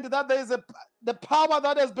understand that there is the power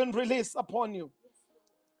that has been released upon you.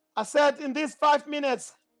 I said in these 5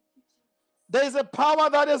 minutes, there is a power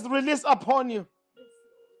that is released upon you.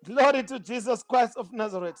 Glory to Jesus Christ of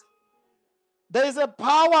Nazareth. There is a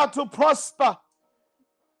power to prosper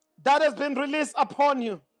that has been released upon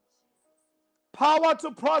you. Power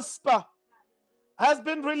to prosper has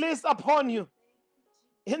been released upon you.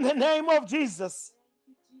 In the name of Jesus.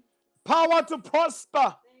 Power to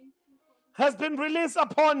prosper has been released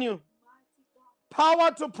upon you.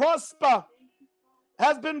 Power to prosper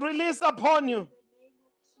has been released upon you.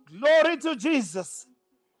 Glory to Jesus.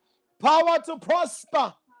 Power to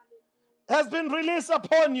prosper has been released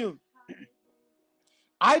upon you.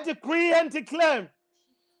 I decree and declare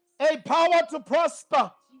a power to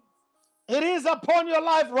prosper. It is upon your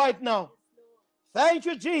life right now. Thank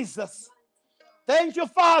you, Jesus. Thank you,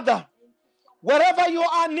 Father. Wherever you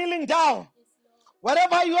are kneeling down,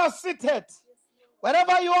 wherever you are seated,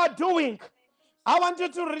 whatever you are doing, I want you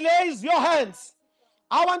to raise your hands.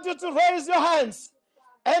 I want you to raise your hands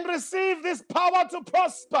and receive this power to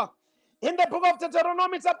prosper. In the book of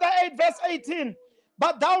Deuteronomy chapter 8 verse 18,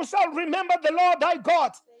 but thou shalt remember the Lord thy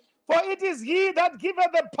God, for it is he that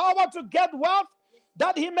giveth the power to get wealth,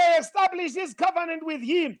 that he may establish his covenant with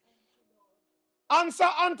him. Answer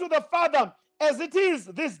unto the Father as it is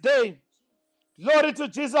this day. Glory to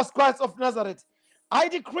Jesus Christ of Nazareth. I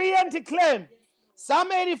decree and declare,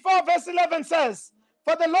 Psalm 84 verse 11 says,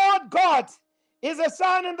 for the Lord God is a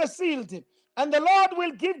sun and the shield, and the Lord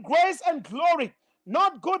will give grace and glory.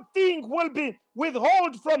 Not good thing will be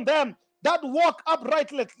withheld from them that walk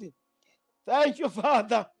uprightly. Thank you,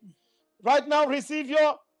 Father. Right now, receive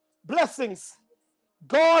your blessings.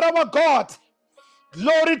 God, our God,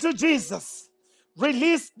 glory to Jesus.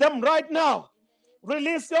 Release them right now.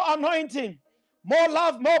 Release your anointing. More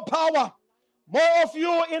love, more power. More of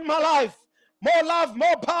you in my life. More love,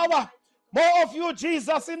 more power. More of you,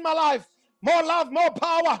 Jesus, in my life. More love, more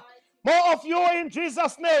power. More of you in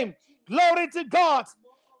Jesus' name. Glory to God.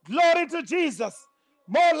 Glory to Jesus.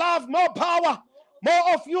 More love, more power.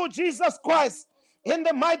 More of you, Jesus Christ. In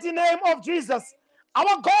the mighty name of Jesus.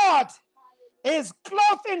 Our God is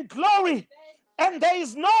clothed in glory, and there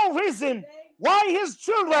is no reason why his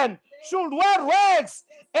children should wear rags.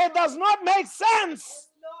 It does not make sense.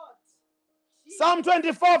 Psalm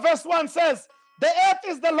 24 verse 1 says, the earth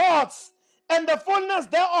is the Lord's, and the fullness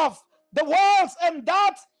thereof, the worlds and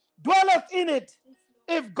that dwelleth in it.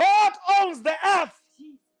 If God owns the earth,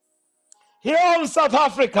 he owns South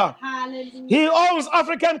Africa. Hallelujah. He owns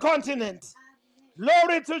African continent.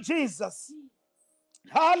 Glory to Jesus.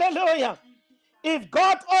 Hallelujah. If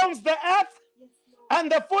God owns the earth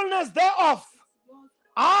and the fullness thereof,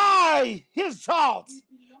 I, his child,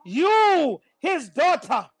 you, his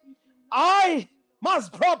daughter, I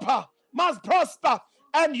must prosper,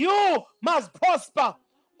 and you must prosper.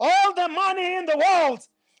 All the money in the world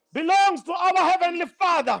belongs to our Heavenly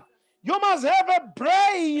Father. You must have a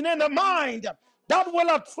brain and a mind that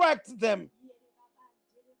will attract them.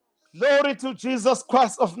 Glory to Jesus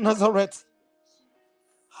Christ of Nazareth.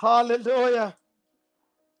 Hallelujah.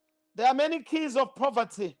 There are many keys of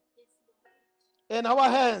poverty in our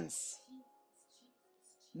hands.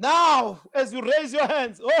 Now, as you raise your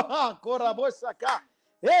hands, the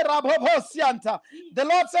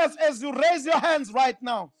Lord says, as you raise your hands right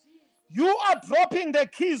now, you are dropping the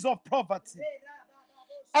keys of poverty.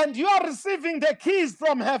 And you are receiving the keys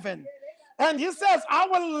from heaven. And he says, I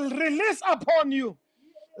will release upon you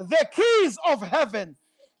the keys of heaven,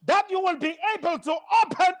 that you will be able to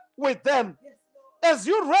open with them. As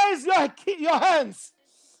you raise your hands,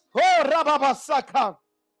 oh, Rababasaka,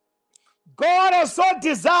 God has so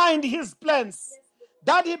designed his plans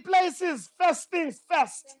that he places first things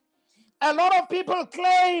first. A lot of people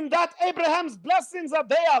claim that Abraham's blessings are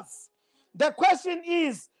theirs. The question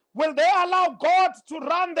is, will they allow God to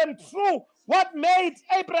run them through what made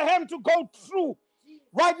Abraham to go through?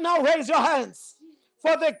 Right now, raise your hands.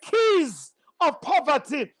 For the keys of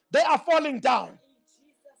poverty, they are falling down.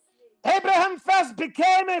 Abraham first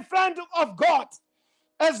became a friend of God.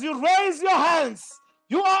 As you raise your hands,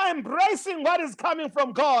 you are embracing what is coming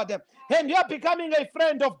from God, and you're becoming a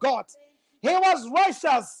friend of God. He was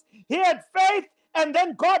righteous, he had faith, and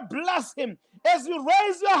then God blessed him. As you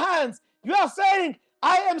raise your hands, you are saying,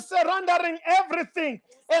 I am surrendering everything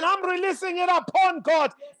and I'm releasing it upon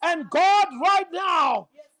God. And God, right now,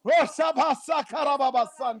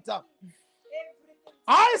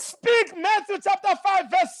 I speak Matthew chapter 5,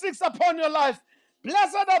 verse 6 upon your life.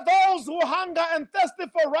 Blessed are those who hunger and thirsty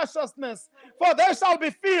for righteousness, for they shall be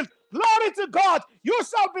filled. Glory to God. You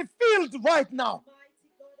shall be filled right now.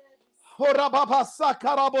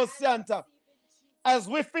 As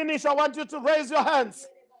we finish, I want you to raise your hands.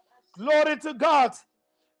 Glory to God.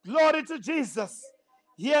 Glory to Jesus.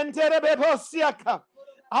 I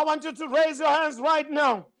want you to raise your hands right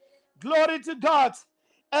now. Glory to God.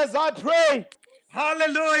 As I pray,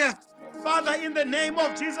 hallelujah. Father, in the name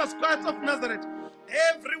of Jesus Christ of Nazareth,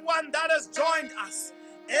 everyone that has joined us,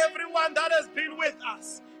 everyone that has been with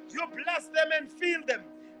us, you bless them and fill them.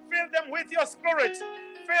 Fill them with your spirit.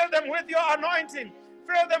 Fill them with your anointing.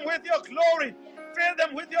 Fill them with your glory. Fill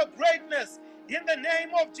them with your greatness. In the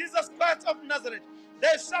name of Jesus Christ of Nazareth,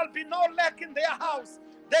 there shall be no lack in their house.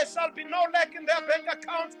 There shall be no lack in their bank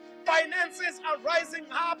account. Finances are rising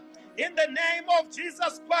up in the name of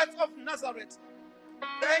Jesus Christ of Nazareth.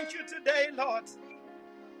 Thank you today, Lord.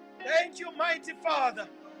 Thank you, mighty Father.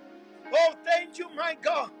 Oh, thank you, my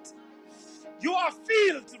God. You are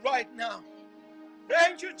filled right now.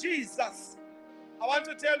 Thank you, Jesus. I want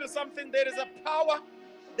to tell you something. There is a power,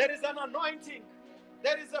 there is an anointing,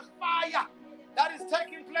 there is a fire that is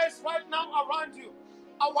taking place right now around you.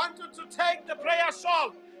 I want you to take the prayer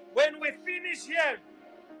shawl when we finish here.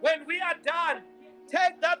 When we are done,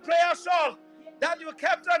 take that prayer shawl that you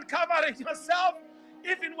kept on covering yourself.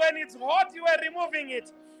 Even when it's hot, you are removing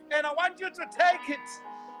it. And I want you to take it.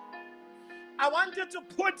 I want you to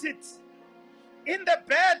put it in the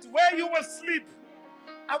bed where you will sleep.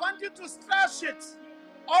 I want you to stretch it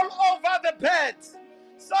all over the bed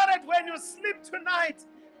so that when you sleep tonight,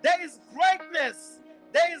 there is greatness,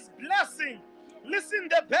 there is blessing. Listen,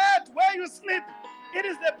 the bed where you sleep, it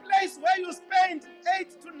is the place where you spend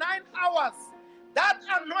 8 to 9 hours. That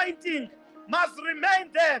anointing must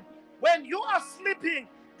remain there. When you are sleeping,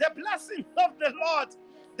 the blessing of the Lord,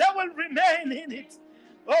 they will remain in it.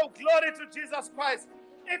 Oh, glory to Jesus Christ.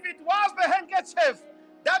 If it was the handkerchief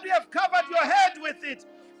that you have covered your head with it,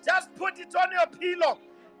 just put it on your pillow.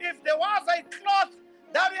 If there was a cloth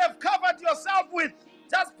that you have covered yourself with,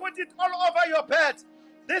 just put it all over your bed.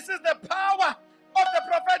 This is the power of the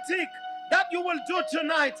prophetic that you will do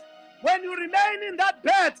tonight. When you remain in that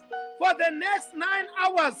bed for the next 9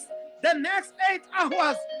 hours, the next 8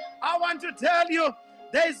 hours, I want to tell you,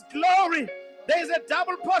 there is glory. There is a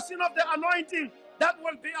double portion of the anointing that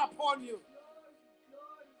will be upon you.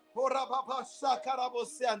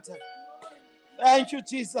 Thank you,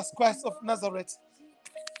 Jesus Christ of Nazareth.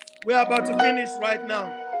 We are about to finish right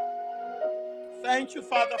now. Thank you,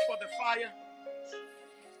 Father, for the fire.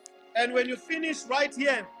 And when you finish right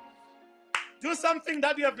here, do something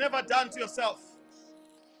that you have never done to yourself.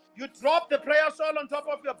 You drop the prayer shawl on top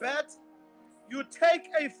of your bed. You take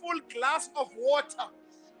a full glass of water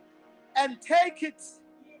and take it,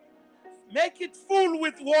 make it full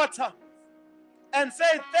with water, and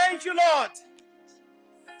say, thank you, Lord.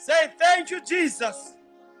 Say, thank you, Jesus.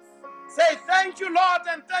 Say, thank you, Lord,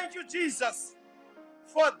 and thank you, Jesus,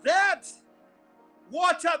 for that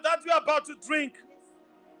water that you are about to drink.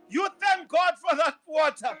 You thank God for that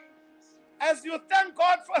water. As you thank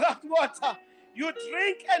God for that water, you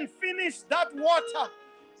drink and finish that water.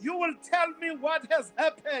 You will tell me what has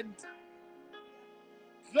happened.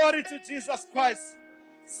 Glory to Jesus Christ.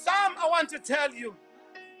 Some, I want to tell you,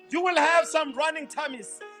 you will have some running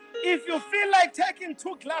tummies. If you feel like taking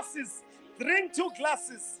 2 glasses, drink 2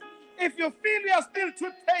 glasses. If you feel you are still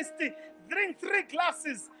too tasty, drink 3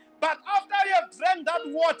 glasses. But after you have drank that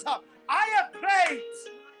water, I have prayed.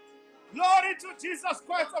 Glory to Jesus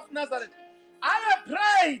Christ of Nazareth. I have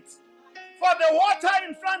prayed for the water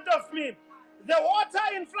in front of me. The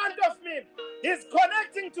water in front of me is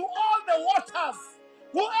connecting to all the waters.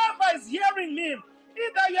 Whoever is hearing me,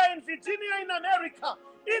 either you're in Virginia in America,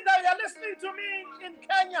 either you're listening to me in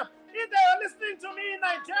Kenya, either you're listening to me in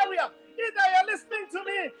Nigeria, either you're listening to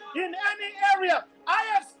me in any area, I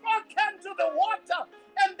have spoken to the water,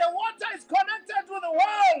 and the water is connected to the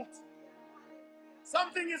world.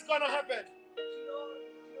 Something is going to happen.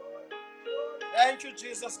 Thank you,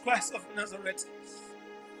 Jesus Christ of Nazareth.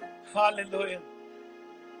 Hallelujah.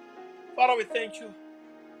 Father, we thank you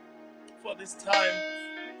for this time.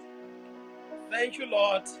 Thank you,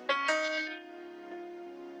 Lord.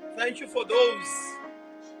 Thank you for those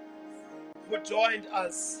who joined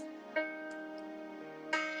us,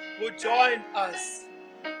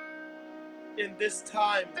 in this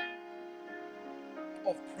time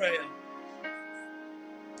of prayer.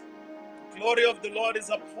 The glory of the Lord is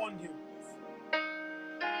upon you.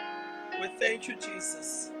 We thank you,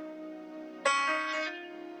 Jesus.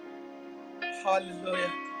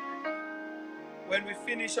 Hallelujah. When we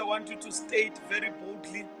finish, I want you to state very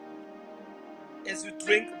boldly as you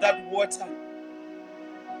drink that water.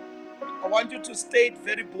 I want you to state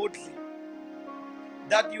very boldly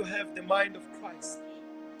that you have the mind of Christ.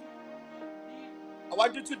 I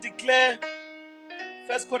want you to declare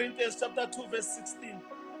 1 Corinthians chapter 2 verse 16.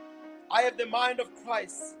 I have the mind of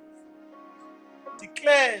Christ.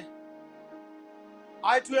 Declare,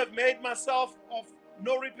 I too have made myself of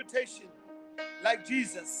no reputation like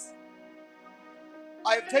Jesus.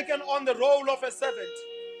 I have taken on the role of a servant.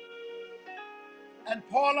 And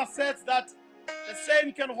Paul asserts that the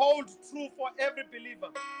same can hold true for every believer.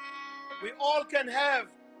 We all can have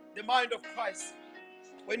the mind of Christ.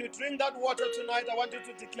 When you drink that water tonight, I want you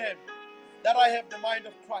to declare that I have the mind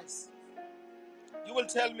of Christ. You will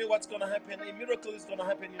tell me what's going to happen. A miracle is going to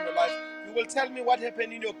happen in your life. You will tell me what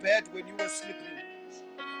happened in your bed when you were sleeping.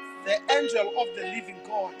 The angel of the living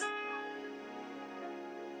God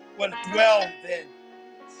will dwell then.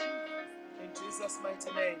 In Jesus'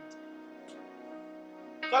 mighty name.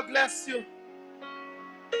 God bless you.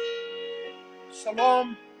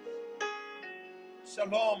 Shalom.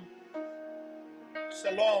 Shalom.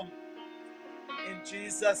 Shalom. In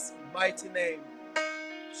Jesus' mighty name.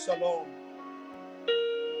 Shalom.